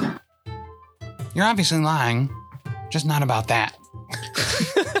 you're obviously lying, just not about that.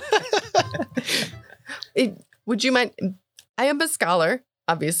 Would you mind? I am a scholar,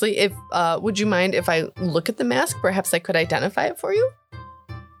 obviously. If would you mind if I look at the mask? Perhaps I could identify it for you.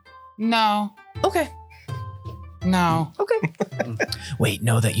 No. Okay. No. Okay. Wait,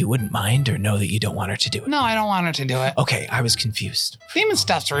 know that you wouldn't mind or know that you don't want her to do it? No, I don't want her to do it. Okay, I was confused. Demon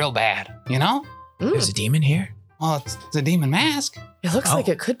stuff's real bad, you know? There's a demon here? Well, it's a demon mask. It looks Oh. like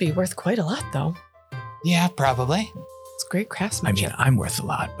it could be worth quite a lot, though. Yeah, probably. It's great I craftsmanship. mean, I'm worth a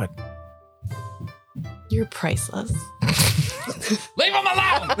lot, but You're priceless. Leave him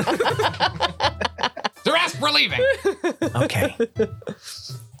alone! Zarask, we're leaving. okay.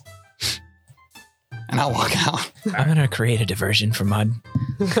 And I'll walk out. I'm going to create a diversion for Mud.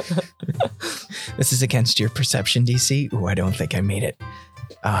 This is against your perception DC. Ooh, I don't think I made it.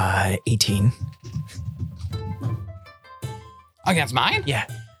 18. Against mine? Yeah.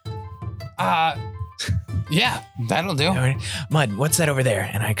 Yeah, that'll do. All right. Mud, what's that over there?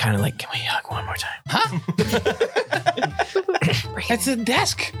 And I kind of like, can we hug one more time? Huh? It's a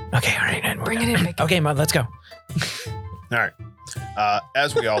desk. Okay, all right. And Bring it in, Mickey. Okay, Mud, let's go. All right.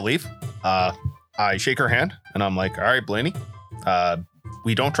 As we all leave, I shake her hand and I'm like, all right, Blaney,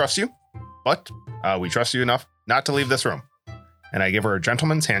 we don't trust you, but we trust you enough not to leave this room. And I give her a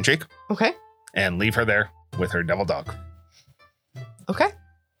gentleman's handshake Okay. and leave her there with her devil dog. Okay.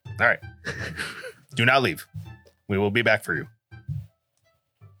 All right. Do not leave. We will be back for you.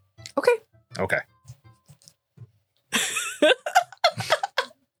 Okay. Okay.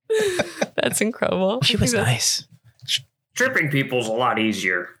 That's incredible. She was nice. Tripping people's a lot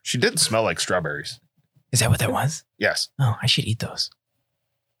easier. She did smell like strawberries. Is that what that was? Yes. Oh, I should eat those.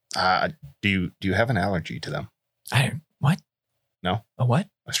 Do you have an allergy to them? What? No. A what?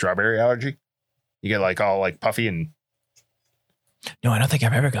 A strawberry allergy? You get like all like puffy and No, I don't think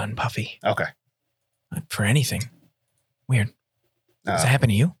I've ever gotten puffy okay. for anything. Weird. Does that Uh, happen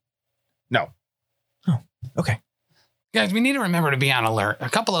to you? no. Oh, okay. Guys, we need to remember to be on alert. A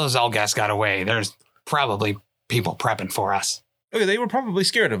couple of those Elgas got away. There's probably people prepping for us. Okay, they were probably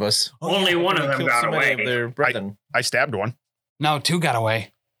scared of us. Only one of They them killed got so many away. of their brethren. I stabbed one. No, 2 got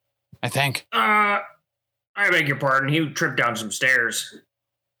away. I think. I beg your pardon. He tripped down some stairs.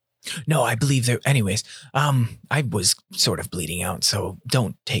 No, I believe there. Anyways, I was sort of bleeding out, so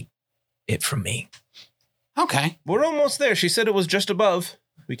don't take it from me. Okay. We're almost there. She said it was just above.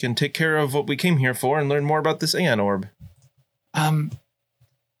 We can take care of what we came here for and learn more about this Aeon orb.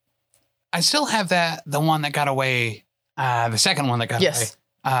 I still have the one that got away, the second one that got Yes.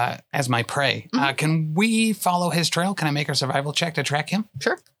 away, as my prey. Mhm. Can we follow his trail? Can I make a survival check to track him?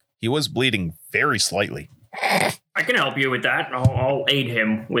 Sure. He was bleeding very slightly. I can help you with that. I'll aid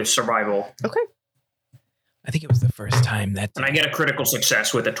him with survival. Okay. I think it was the first time that. And I get a critical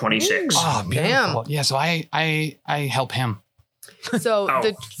success with a 26. Ooh. Oh, beautiful. Yeah, so I help him. So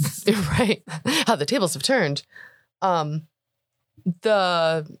Oh. right, how the tables have turned.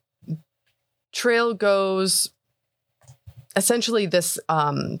 The trail goes essentially this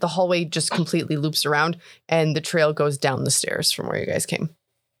the hallway just completely loops around and the trail goes down the stairs from where you guys came.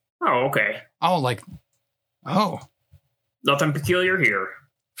 Oh, okay. Oh, Nothing peculiar here.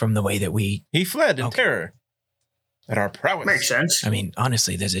 From the way that we. He fled in Okay. terror at our prowess. Makes sense. I mean,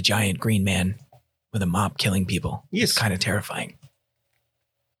 honestly, there's a giant green man with a mop killing people. Yes. It's kind of terrifying.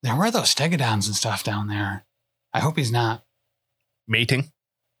 there were those stegodons and stuff down there. I hope he's not. Mating.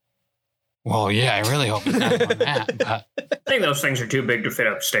 Well, yeah, I really hope he's not doing that, but I think those things are too big to fit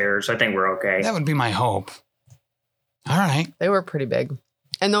upstairs. I think we're okay. that would be my hope. All right. They were pretty big.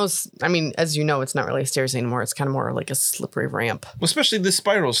 And those, I mean, as you know, it's not really stairs anymore. It's kind of more like a slippery ramp. Especially the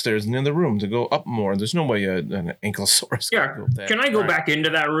spiral stairs in the other room to go up more. There's no way an ankylosaurus Yeah. can go up that. Can I go Right. back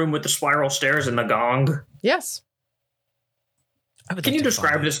into that room with the spiral stairs and the gong? Yes. I would Can like you to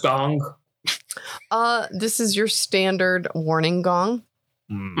describe follow. this gong? This is your standard warning gong.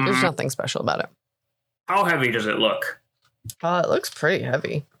 Hmm. There's Mhm. nothing special about it. How heavy does it look? It looks pretty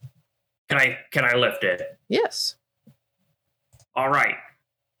heavy. Can I lift it? Yes. All right.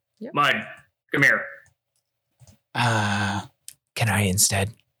 Yep. Mud, come here. Can I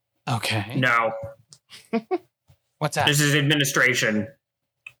instead? Okay. No, What's that? this is administration.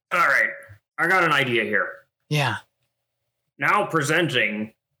 All right. I got an idea here. Yeah. Now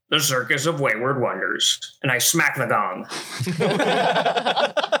presenting the Circus of Wayward Wonders. And I smack the gong.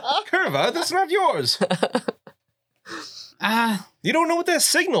 Curva, that's not yours. You don't know what that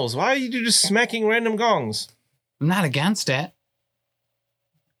signals. Why are you just smacking random gongs? I'm not against it.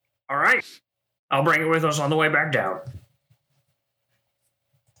 All right. I'll bring it with us on the way back down.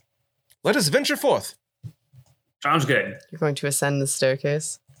 Let us venture forth. Sounds good. You're going to ascend the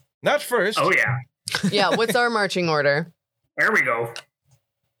staircase. Not first. Oh, yeah. Yeah, what's our marching order? There we go.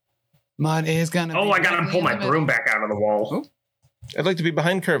 Mud is gonna. Oh, be I gotta pull my broom back out of the wall. I'd like to be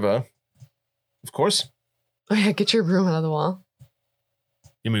behind Curva. Of course. Oh yeah, get your broom out of the wall.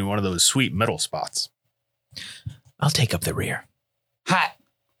 You mean one of those sweet middle spots? I'll take up the rear. Hot.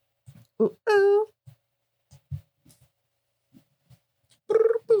 Ooh, ooh.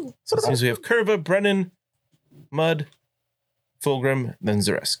 So it seems we have Curva, Brennan, Mud, Fulgrim, then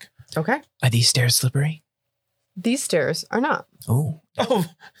Zeresk. Okay. Are these stairs slippery? These stairs are not. Oh, Oh,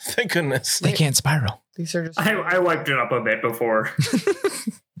 thank goodness. they can't spiral. These are just. I wiped it up a bit before.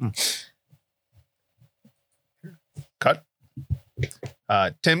 Cut.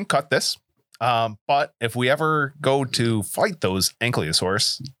 Tim, cut this. But if we ever go to fight those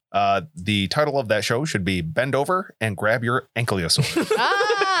ankylosaurs, the title of that show should be Bend Over and Grab Your Ankylosaur.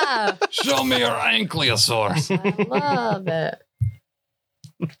 Ah! Show me your ankylosaur. I love it.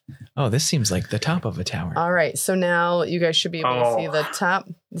 Oh, this seems like the top of a tower. All right, so now you guys should be able to see the top,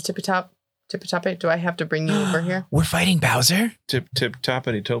 the tippy top. Do I have to bring you over here? We're fighting Bowser? Tip,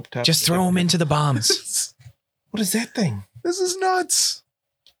 toppity, top. Just throw him into the bombs. What is that thing? This is nuts.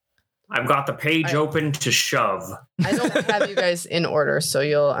 I've got the page open to shove. I don't have you guys in order,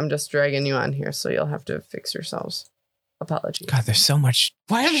 so I'm just dragging you on here, so you'll have to fix yourselves. Apologies. God, there's so much.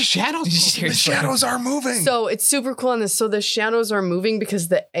 Why are the shadows? The shadows are moving. So it's super cool on this. So the shadows are moving because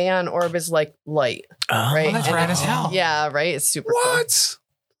the Aeon orb is like light, right? Oh, that's And rad as hell. Yeah, right. It's super cool. What?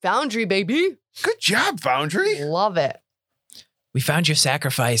 Foundry, baby. Good job, Foundry. Love it. We found your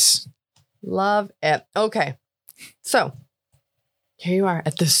sacrifice. Love it. Okay. So here you are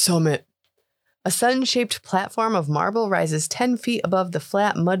at the summit. A sun-shaped platform of marble rises 10 feet above the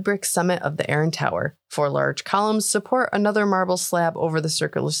flat mud brick summit of the Aran Tower. 4 large columns support another marble slab over the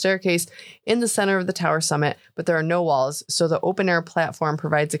circular staircase in the center of the tower summit, but there are no walls, so the open-air platform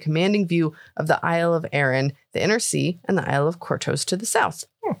provides a commanding view of the Isle of Aran, the Inner Sea, and the Isle of Kortos to the south.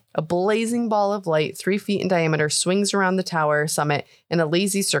 A blazing ball of light 3 feet in diameter swings around the tower summit in a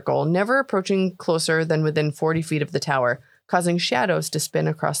lazy circle, never approaching closer than within 40 feet of the tower, causing shadows to spin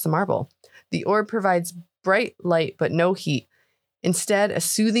across the marble. The orb provides bright light but no heat. Instead, a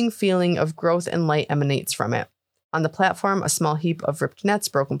soothing feeling of growth and light emanates from it. On the platform, a small heap of ripped nets,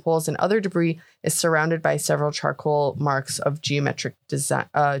 broken poles, and other debris is surrounded by several charcoal marks of geometric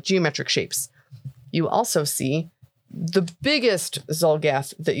shapes. You also see the biggest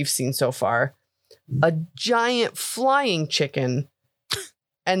Zolgath that you've seen so far, a giant flying chicken,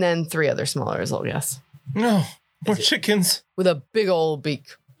 and then 3 other smaller Zolgaths No, more chickens. with a big old beak.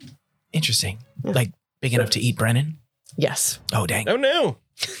 Interesting. Like big enough to eat Brennan? Yes. Oh, dang. Oh no.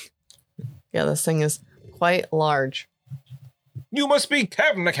 Yeah, this thing is quite large. You must be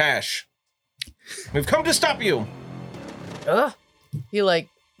Kavnakash. We've come to stop you. Ugh.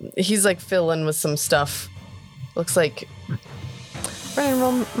 He's like filling with some stuff. Looks like.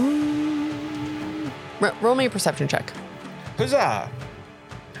 Brennan, roll me a perception check. Huzzah.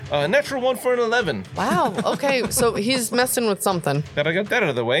 Natural 1 for an 11. Wow. Okay, so he's messing with something. Glad I got that out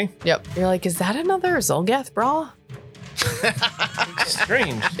of the way. Yep. You're like, is that another Zolgath bra?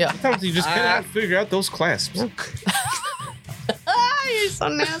 Strange. Yeah. Sometimes you just cannot figure out those clasps. You're so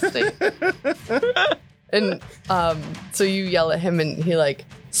nasty. And so you yell at him, and he like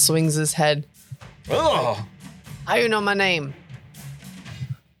swings his head. Oh, How you know my name?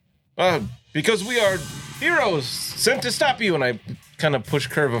 because we are heroes sent to stop you. And I kind of push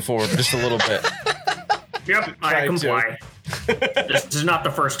Curva forward just a little bit. Yep, I Tried to. comply. This is not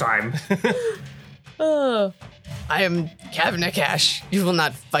the first time. I am Kavnakash. You will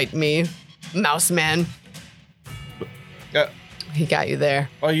not fight me, Mouse Man. He got you there.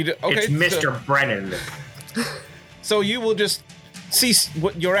 Oh, you do? Okay. It's Mr. Brennan. So you will just cease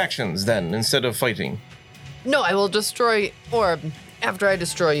your actions then instead of fighting. No, I will destroy orb after I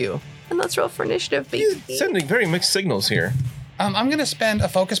destroy you. And let's roll for initiative, baby. Sending very mixed signals here. I'm going to spend a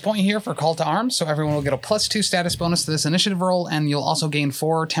focus point here for Call to Arms, so everyone will get a +2 status bonus to this initiative roll, and you'll also gain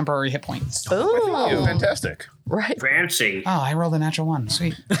 4 temporary hit points. Oh, Fantastic. right. Fancy. Oh, I rolled a natural 1.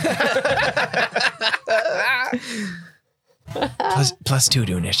 Sweet. +2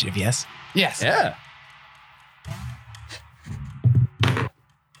 to initiative, yes? Yes. Yeah.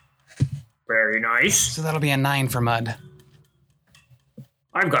 Very nice. So that'll be a 9 for Mud.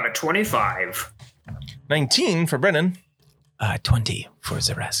 I've got a 25. 19 for Brennan. 20 for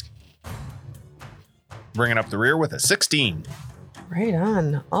Zaresk. Bringing up the rear with a 16. Right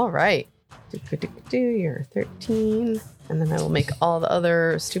on. All right. You're 13. And then I will make all the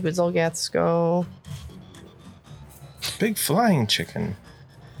other stupid Zolgaths go. Big flying chicken.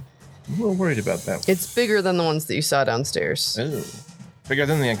 I'm a little worried about that. It's bigger than the ones that you saw downstairs. Oh. Bigger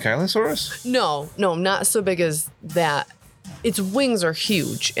than the Ankylosaurus? No, not so big as that. Its wings are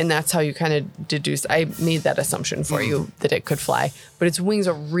huge, and that's how you kind of deduce. I made that assumption for you that it could fly, but its wings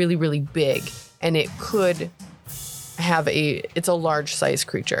are really, really big, and it could have it's a large size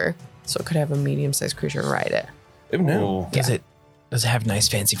creature, so it could have a medium sized creature ride it. Oh, no. Does it have nice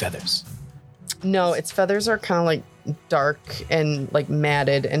fancy feathers? No, its feathers are kind of like dark and like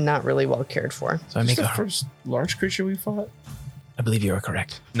matted and not really well cared for. So I Is make this a. the first large creature we fought? I believe you are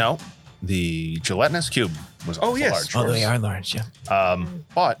correct. No, the gelatinous cube was also yes. large. Oh, for they us. are large, yeah.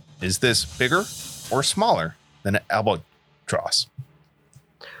 But is this bigger or smaller than an albatross?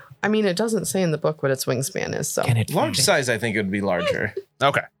 I mean, it doesn't say in the book what its wingspan is, so Can it Large size, I think it would be larger.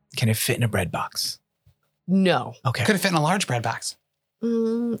 Okay. Can it fit in a bread box? no. Okay. Could have fit in a large bread box.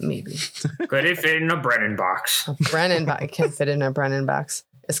 Maybe. Could it fit in a Brennan box? A Brennan box. It can't fit in a Brennan box.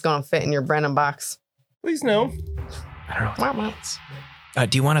 It's going to fit in your Brennan box. Please no. I don't know. Wah, wah.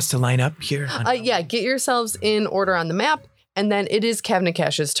 Do you want us to line up here? Yeah, get yourselves in order on the map, and then it is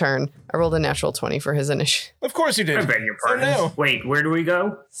Kavnikash's turn. I rolled a natural 20 for his initiative. Of course you I did. beg your Oh, pardon. no. Wait, where do we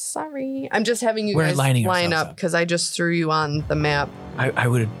go? Sorry. I'm just having you We're guys lining line ourselves up up. because I just threw you on the map. I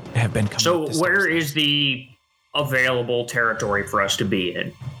would have been coming. So up this where Thursday. is the available territory for us to be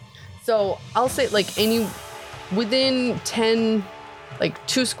in? So I'll say within 10,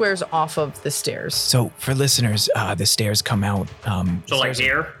 2 squares off of the stairs. So for listeners, the stairs come out. So like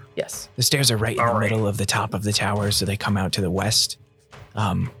here? Yes. The stairs are right in All the right. middle of the top of the tower, so they come out to the west,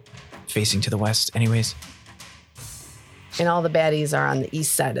 facing to the west. Anyways, And all the baddies are on the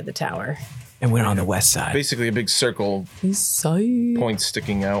east side of the tower. and we're on the west side. Basically a big circle, East side. points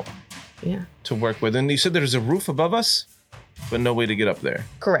sticking out Yeah. to work with. And you said there's a roof above us, but no way to get up there.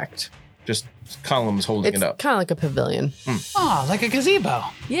 Correct. Just columns holding It's it up. kind of like a pavilion. Oh, like a gazebo.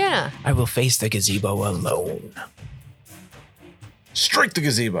 Yeah. I will face the gazebo alone. Strike the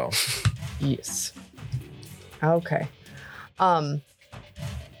gazebo. Yes. Okay. Oh,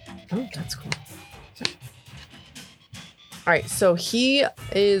 that's cool. All right, so he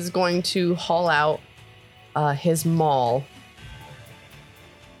is going to haul out his maul,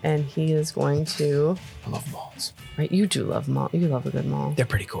 and he is going to. I love balls. Right, you do love maul. You love a good maul. They're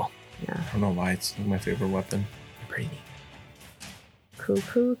pretty cool. Yeah. I don't know why it's my favorite weapon. They're pretty neat. Cool.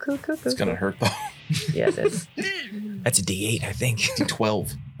 It's gonna hurt though. Yeah, it is. That's a D8, I think.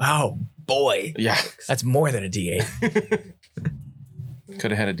 12. Oh boy, Yeah. that's more than a D8.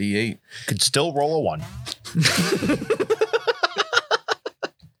 Could have had a D8. Could still roll a 1.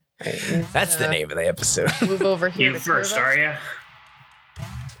 Right, That's the name of the episode. Move over here. You to first, Curva. are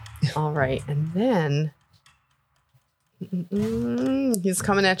you? All right, and then he's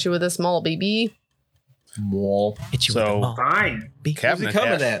coming at you with a small baby. Wall. Hit you So- with the maul. Fine. Be- Where's he Cabinet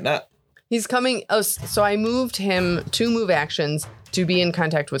coming hash. at? Not. He's coming. Oh, so I moved him 2 move actions to be in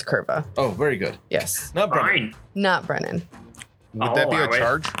contact with Curva. Oh, very good. Yes, Not Brennan. Fine. not Brennan. Would that be a allow it.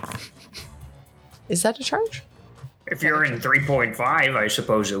 charge? Is that a charge? If you're in 3.5, I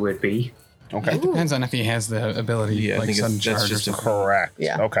suppose it would be. Okay. It depends on if he has the ability, Yeah, I like think sudden that's charge or just a something. Correct.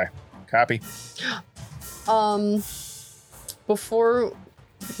 Yeah. Okay. Copy. Before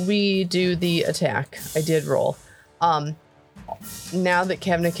we do the attack, I did roll. Now that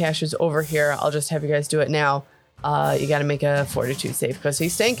Kavnikash is over here, I'll just have you guys do it now. You got to make a fortitude save because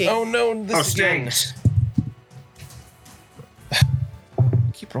he's tanking. Oh no, this again. Stinks.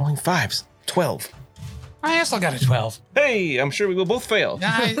 Keep rolling 5s. 12. I still got a 12. Hey, I'm sure we will both fail.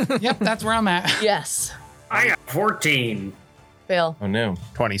 Yep, that's where I'm at. Yes. I got 14. Fail. Oh no.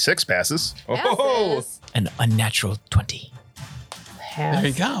 26 passes. Oh, Passes. An unnatural 20. There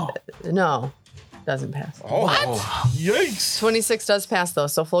you go. No, doesn't pass. oh. Yikes. 26 does pass though,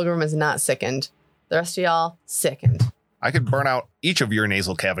 so Fulgrim is not sickened. The rest of y'all sickened. I could burn out each of your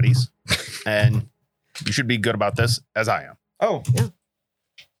nasal cavities, and you should be good about this, as I am. Oh,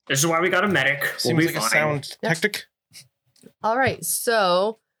 This is why we got a medic. We'll seems be like fine. a sound Yep. tactic. All right,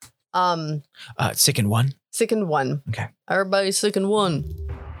 so Sicken 1. sickened 1. Okay. Everybody sickened 1.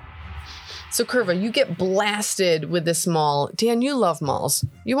 So Curva, you get blasted with this maul. Dan, you love mauls.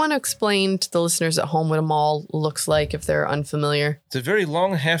 You want to explain to the listeners at home what a maul looks like if they're unfamiliar? It's a very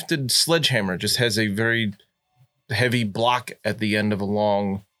long-hafted sledgehammer. Just has a very heavy block at the end of a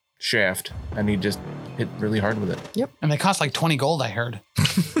long shaft, and he just hit really hard with it. And they cost like 20 gold, I heard.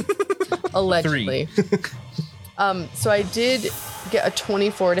 Allegedly. So I did get a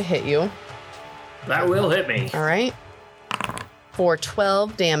 24 to hit you. That will hit me. All right. For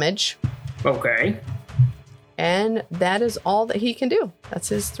 12 damage. Okay. And that is all that he can do. That's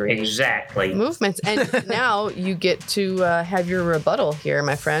his 3 Exactly. movements. And now you get to have your rebuttal here,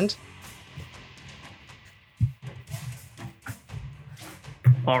 my friend.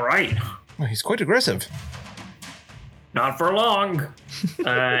 All right. Oh, he's quite aggressive. Not for long.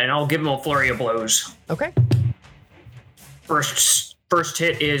 And I'll give him a flurry of blows. Okay. First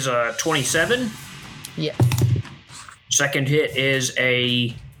hit is a 27. Yeah. Second hit is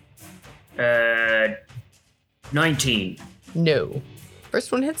a 19. No.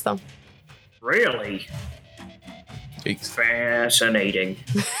 First one hits, though. Really? Yikes. Fascinating.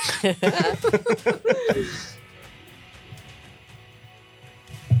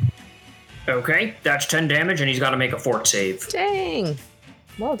 Okay, that's 10 damage, and he's got to make a fort save. Dang.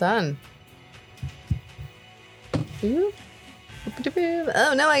 Well done. Ooh.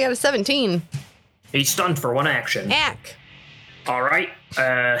 Oh, no, I got a 17. He's stunned for 1 action. Ack. All right.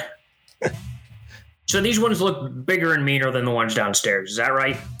 So these ones look bigger and meaner than the ones downstairs. Is that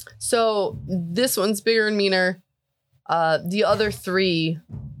right? So this one's bigger and meaner. The other 3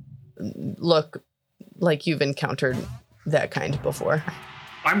 look like you've encountered that kind before.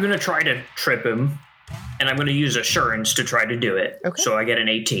 I'm going to try to trip him, and I'm going to use assurance to try to do it. Okay. So I get an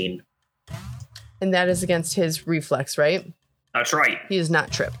 18. And that is against his reflex, right? That's right. He is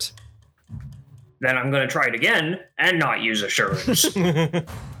not tripped. Then I'm going to try it again and not use assurance.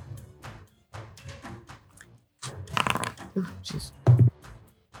 Jeez.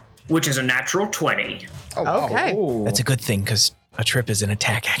 Which is a natural 20. Okay. Oh. That's a good thing because a trip is an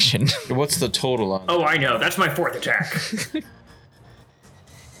attack action. What's the total on? Oh, I know. That's my 4th attack.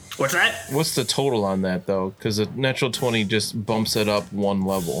 What's that? What's the total on that though? Because a natural 20 just bumps it up 1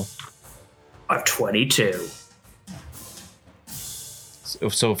 level. A 22.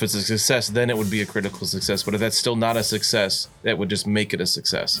 So if it's a success, then it would be a critical success. But if that's still not a success, that would just make it a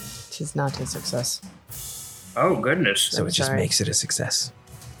success. It is not a success. Oh, goodness. So it just Sorry. makes it a success.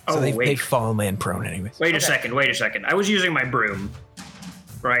 Oh, So they wait. fall man prone anyways. Wait a Okay. second. I was using my broom.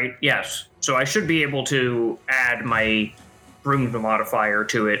 Right? Yes. So I should be able to add my broom modifier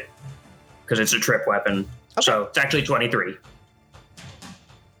to it because it's a trip weapon. Okay. So it's actually 23.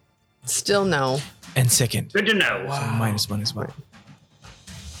 Still no. And sickened. Good to know. So -1 as well.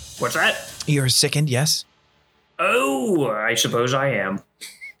 What's that? You're sickened, yes? Oh, I suppose I am.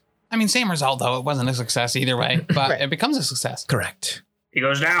 I mean, same result, though. It wasn't a success either way, but Right. it becomes a success. Correct. He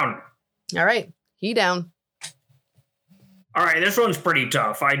goes down. All right. He down. All right, this one's pretty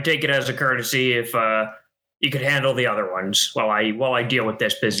tough. I'd take it as a courtesy if you could handle the other ones while I deal with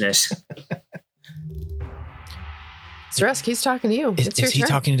this business. Zeresk, he's talking to you. It's your Is he turn.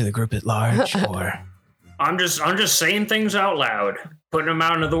 talking to the group at large or? I'm just saying things out loud, putting them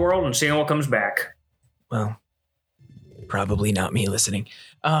out into the world and seeing what comes back. Well, probably not me listening.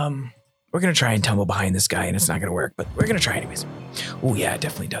 We're going to try and tumble behind this guy and it's not going to work, but we're going to try anyways. Oh yeah, it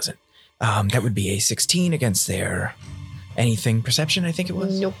definitely doesn't. That would be a 16 against their anything perception, I think it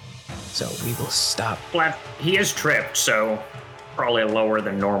was. Nope. So we will stop. He is tripped, so probably lower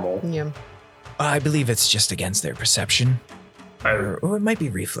than normal. Yeah. I believe it's just against their perception. Oh, Or it might be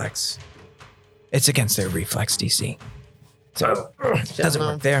reflex. It's against their reflex DC. So it doesn't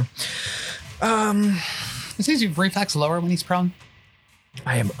know. work there. Is his reflex lower when he's prone?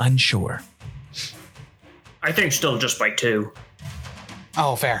 I am unsure. I think still just by 2.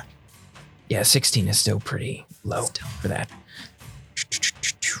 Oh, fair. Yeah, 16 is still pretty low for that.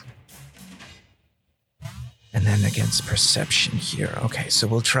 And then against perception here. Okay, so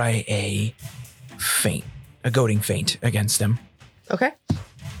we'll try a feint, a goading feint against them. Okay.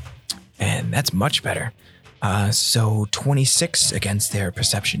 And that's much better. So 26 against their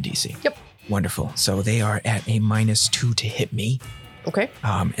perception DC. Yep. Wonderful. So they are at a -2 to hit me. Okay.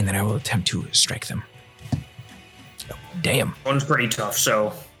 And then I will attempt to strike them. Oh, damn. One's pretty tough,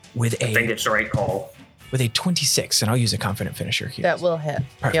 so With I think a it's the right call. 26, and I'll use a confident finisher here. That will hit.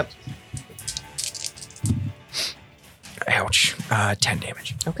 Perfect. Yep. Ouch. 10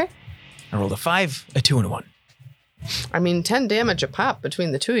 damage. Okay. I rolled a 5, a 2, and a 1. I mean, 10 damage a pop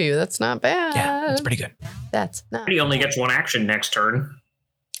between the two of you. That's not bad. Yeah, that's pretty good. That's not. He only gets 1 action next turn.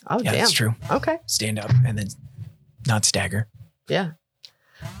 Oh, Yeah, damn. that's true. Okay. Stand up and then not stagger. Yeah.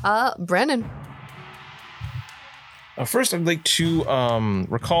 Brennan. First, I'd like to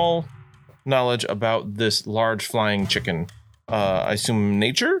recall knowledge about this large flying chicken. I assume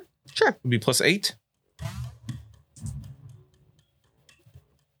nature Sure. would be +8.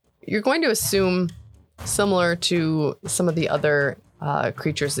 You're going to assume similar to some of the other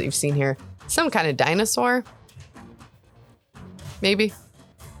creatures that you've seen here. Some kind of dinosaur, maybe.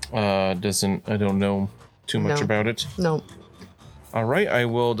 I don't know too much No. about it. No. All right, I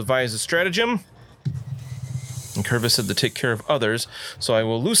will devise a stratagem. And Curvis said to take care of others, so I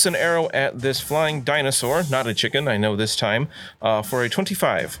will loose an arrow at this flying dinosaur, not a chicken, I know this time, for a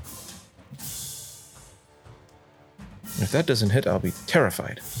 25. If that doesn't hit, I'll be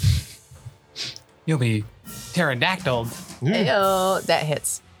terrified. You'll be pterodactyled. Ayo, that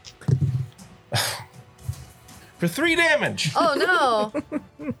hits. For 3 damage. Oh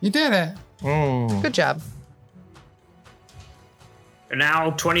no! You did it. Good job. And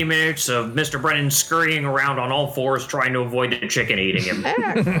now 20 minutes of Mr. Brennan scurrying around on all fours trying to avoid the chicken eating him.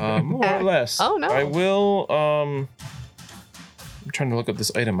 More or less. Oh, no. I will, I'm trying to look up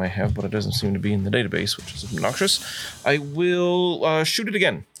this item I have, but it doesn't seem to be in the database, which is obnoxious. I will shoot it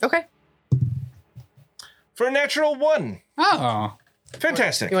again. Okay. For a natural 1. Oh.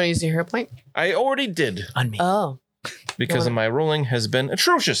 Fantastic. You want to use your hero point? I already did, On me. Oh. because of my rolling has been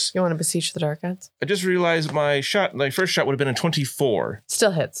atrocious. You want to beseech the dark gods? I just realized my first shot would have been a 24.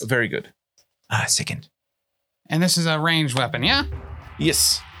 Still hits. Very good. Second. And this is a ranged weapon, yeah?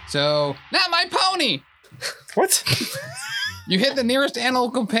 Yes. So, not my pony! What? You hit the nearest animal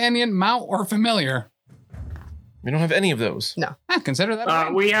companion, mount, or familiar. We don't have any of those. Consider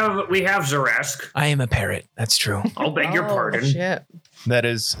that. We have Zaresk. I am a parrot. That's true. I'll beg your Oh, pardon. shit. That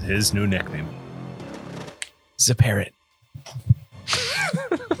is his new nickname. It's a parrot.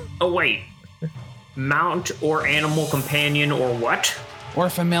 Oh, wait. Mount or animal companion or what? Or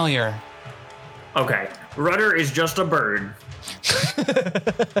familiar. Okay. Rudder is just a bird.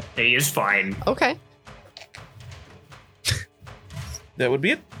 He is fine. Okay. That would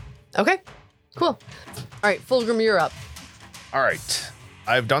be it. Okay. Cool. All right, Fulgrim, you're up. All right.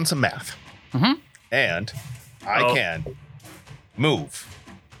 I've done some math. Mhm. And I Oh. can move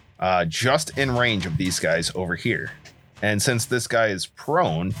just in range of these guys over here. And since this guy is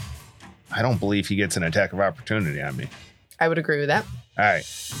prone, I don't believe he gets an attack of opportunity on me. I would agree with that. All right.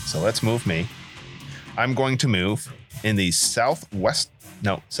 So let's move me. I'm going to move in the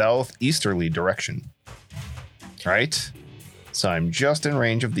southeasterly direction. Right? So I'm just in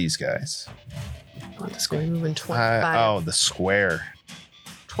range of these guys. Oh, the square moving 25, The square.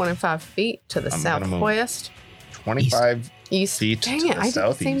 25 feet to the I'm gonna move. southwest. 25 East. feet Dang to it, the I did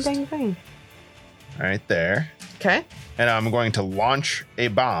the same southeast. dang thing. right there. Okay. And I'm going to launch a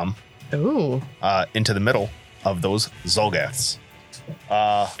bomb Ooh. into the middle of those Zolgaths.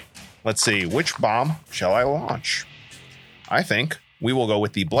 Let's see, which bomb shall I launch? I think we will go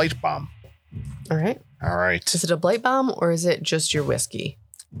with the Blight Bomb. All right. All right. Is it a blight bomb or is it just your whiskey?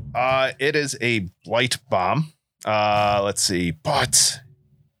 It is a Blight Bomb. Let's see, but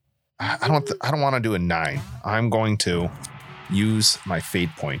I don't want to do a 9. I'm going to use my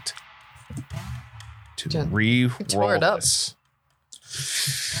fate point to tore re-roll it up. this.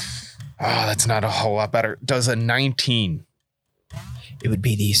 That's not a whole lot better. Does a 19 It would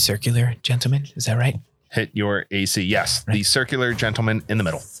be the circular gentleman. Is that right? hit your AC? Yes, the circular gentleman in the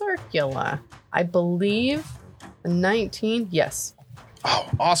middle. Circular. I believe a 19. Yes. Oh,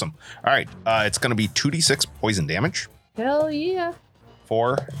 awesome. All right. It's going to be 2d6 poison damage. Hell yeah.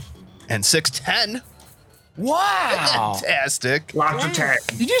 4 and 6, 10. Wow. Fantastic. Lots of tech.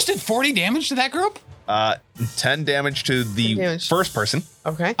 You just did 40 damage to that group? 10 damage to the 10 damage. first person.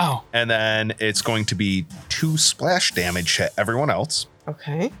 Okay. Oh. And then it's going to be 2 splash damage to everyone else.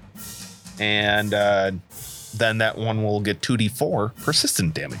 Okay. And then that one will get 2d4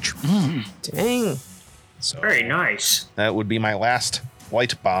 persistent damage. Dang. So Very nice. that would be my last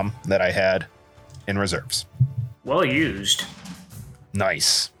light bomb that I had in reserves. Well used.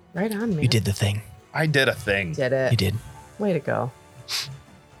 Nice. Right on, man. You did the thing. I did a thing. Did it. You did. Way to go.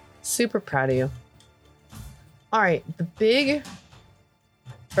 Super proud of you. All right. The big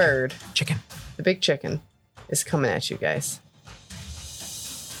bird, Chicken. the big chicken, is coming at you guys.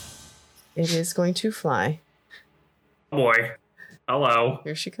 It is going to fly. Boy. Hello.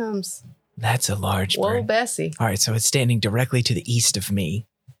 Here she comes. That's a large Whoa, bird. Bessie. All right, so it's standing directly to the east of me.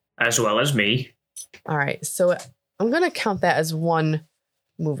 As well as me. All right. So I'm going to count that as one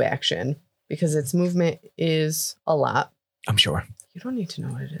move action because its movement is a lot. I'm sure. You don't need to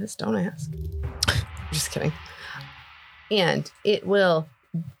know what it is. Don't ask. Just kidding. And it will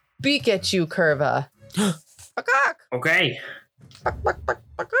beak at you, Curva. Okay.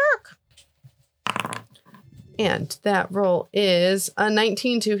 And that roll is a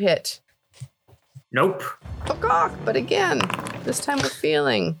 19 to hit. Nope. But again, this time we're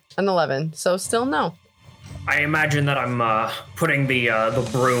feeling an 11. So still no. I imagine that I'm putting the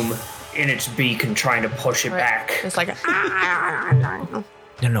broom in its beak and trying to push it Right. back. It's like,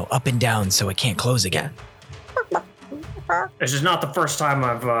 No, up and down so it can't close again. This is not the first time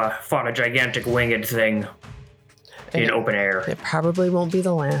I've fought a gigantic winged thing in open air. it probably won't be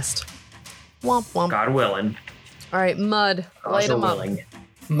the last. Womp womp. God willing. All right, Mud, light Also him up. willing.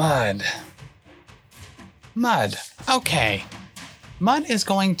 Mud. Okay. Mud is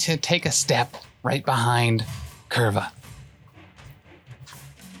going to take a step right behind Curva.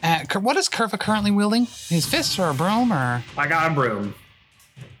 What is Curva currently wielding? His fists or a broom or? I got a broom.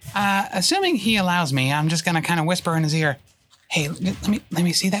 Assuming he allows me, I'm just gonna kind of whisper in his ear, "Hey, let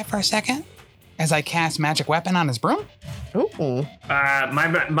me see that for a second." As I cast magic weapon on his broom. Ooh.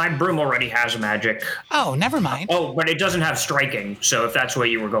 My broom already has magic. Oh, never mind. Oh, but it doesn't have striking. So if that's what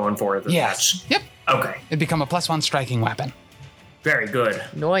you were going for, then Yes. Yep. that's okay. It'd become a +1 striking weapon. Very good.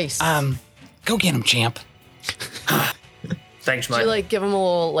 Nice. Go get him, champ. Thanks, Did you Mike. like give him a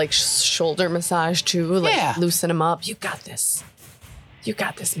little like shoulder massage too? Like Yeah. loosen him up. You got this. You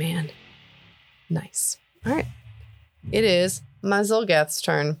got this, man. Nice. All right. It is my Zolgath's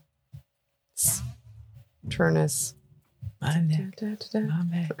turn. Turnus. My neck, my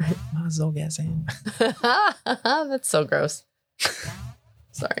back, my Zolgas in. That's so gross.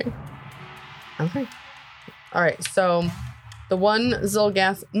 Sorry. Okay. All right. So the one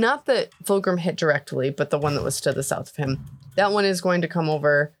Zolgath, not that Fulgrim hit directly, but the one that was to the south of him, that one is going to come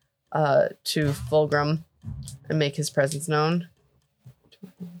over to Fulgrim and make his presence known.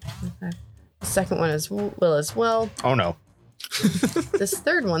 25. The second one is Will as well. Oh no, This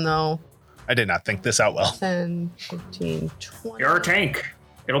third one, though, I did not think this out well. 10, 15, 20. You're a tank.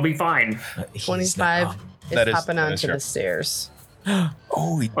 It'll be fine. He's 25 not- is That is- hopping that onto is true. the stairs. Oh,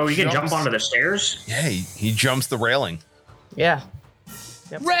 Oh, you can jump onto the stairs? Yeah, he jumps the railing. Yeah.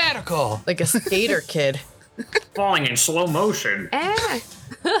 Radical. Like a skater kid. Falling in slow motion. Ah.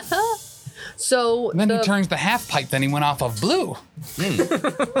 So Then the, he turns the half pipe. Then he went off of blue.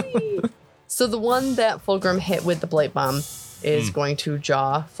 so the one that Fulgrim hit with the blight bomb is going to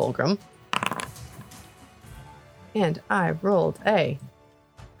jaw Fulgrim. And I rolled a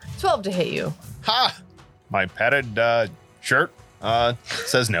 12 to hit you. Ha! My padded shirt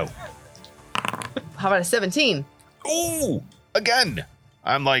says no. How about a 17? Ooh, again.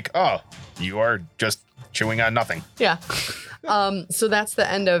 I'm like, oh, you are just chewing on nothing. Yeah. So that's the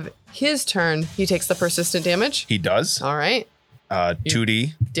end of his turn. He takes the persistent damage. He does. All right.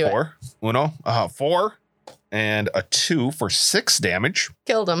 2d, Do it. 4. Uno, 4, and a 2 for 6 damage.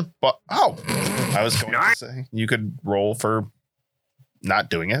 Killed him. But, oh, I was going to say you could roll for not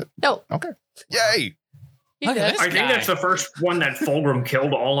doing it. No. Okay. Yay. He Look at did. this. I think that's the first one that Fulgrim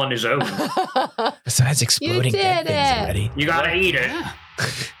killed all on his own. Besides exploding dead did things it. already. You gotta eat it.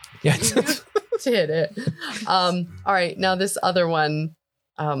 Yeah. Did it. All right. Now this other one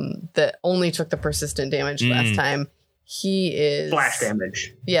that only took the persistent damage last time. He is Splash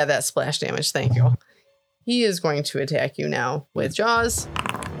damage. Yeah, that splash damage. Thank you. He is going to attack you now with Jaws.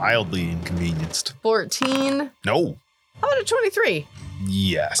 Mildly inconvenienced. 14. No. How about a 23?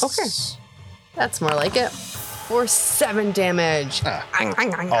 Yes. Okay. That's more like it. For 7 damage.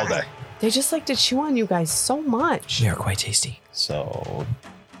 All day. They just like to chew on you guys so much. They are quite tasty. So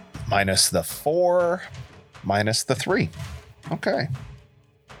minus the 4, minus the 3. Okay.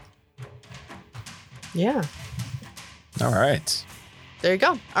 Yeah. All right. There you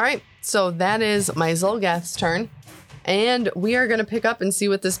go. All right. So that is my Zolgath's turn. And we are going to pick up and see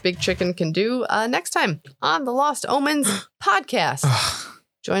what this big chicken can do next time on the Lost Omens podcast.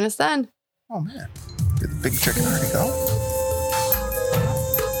 Join us then. Oh, man. Did the big chicken already go?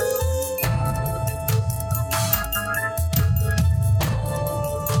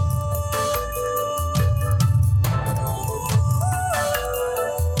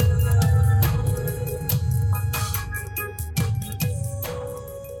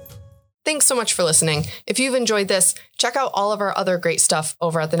 Thanks so much for listening. If you've enjoyed this, check out all of our other great stuff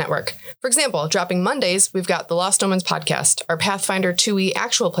over at the network. For example, dropping Mondays, we've got the Lost Omens podcast, our Pathfinder 2e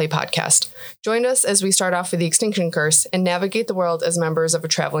actual play podcast. Join us as we start off with the Extinction Curse and navigate the world as members of a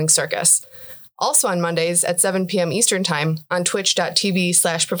traveling circus. Also on Mondays at 7 p.m. Eastern Time on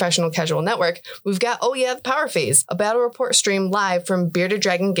twitch.tv/professional casual network, we've got Oh Yeah, the Power Phase, a battle report stream live from Bearded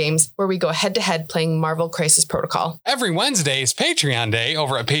Dragon Games where we go head to head playing Marvel Crisis Protocol. Every Wednesday is Patreon Day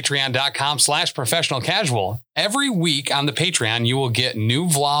over at patreon.com/professional casual. Every week on the Patreon, you will get new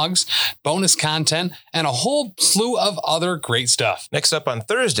vlogs, bonus content, and a whole slew of other great stuff. Next up on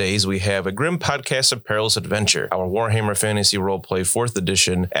Thursdays, we have a Grim Podcast of Perilous Adventure, our Warhammer Fantasy Roleplay 4th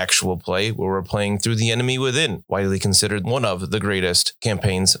Edition actual play, where we're playing through The Enemy Within, widely considered one of the greatest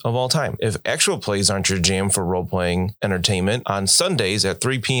campaigns of all time. If actual plays aren't your jam for role-playing entertainment, on Sundays at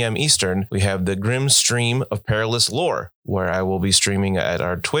 3 p.m. Eastern, we have the Grim Stream of Perilous Lore, where I will be streaming at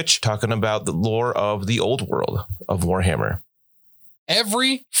our Twitch talking about the lore of the old world of Warhammer.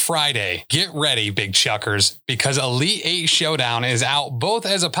 Every Friday, get ready, big chuckers, because Elite 8 Showdown is out both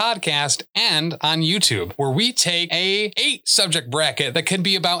as a podcast and on YouTube, where we take a 8 subject bracket that can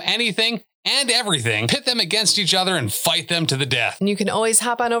be about anything and everything, pit them against each other and fight them to the death. And you can always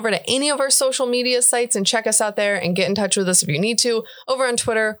hop on over to any of our social media sites and check us out there and get in touch with us if you need to. Over on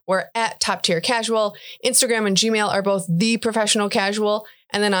Twitter, we're at Top Tier Casual. Instagram and Gmail are both The Professional Casual.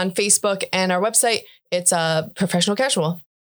 And then on Facebook and our website, it's Professional Casual.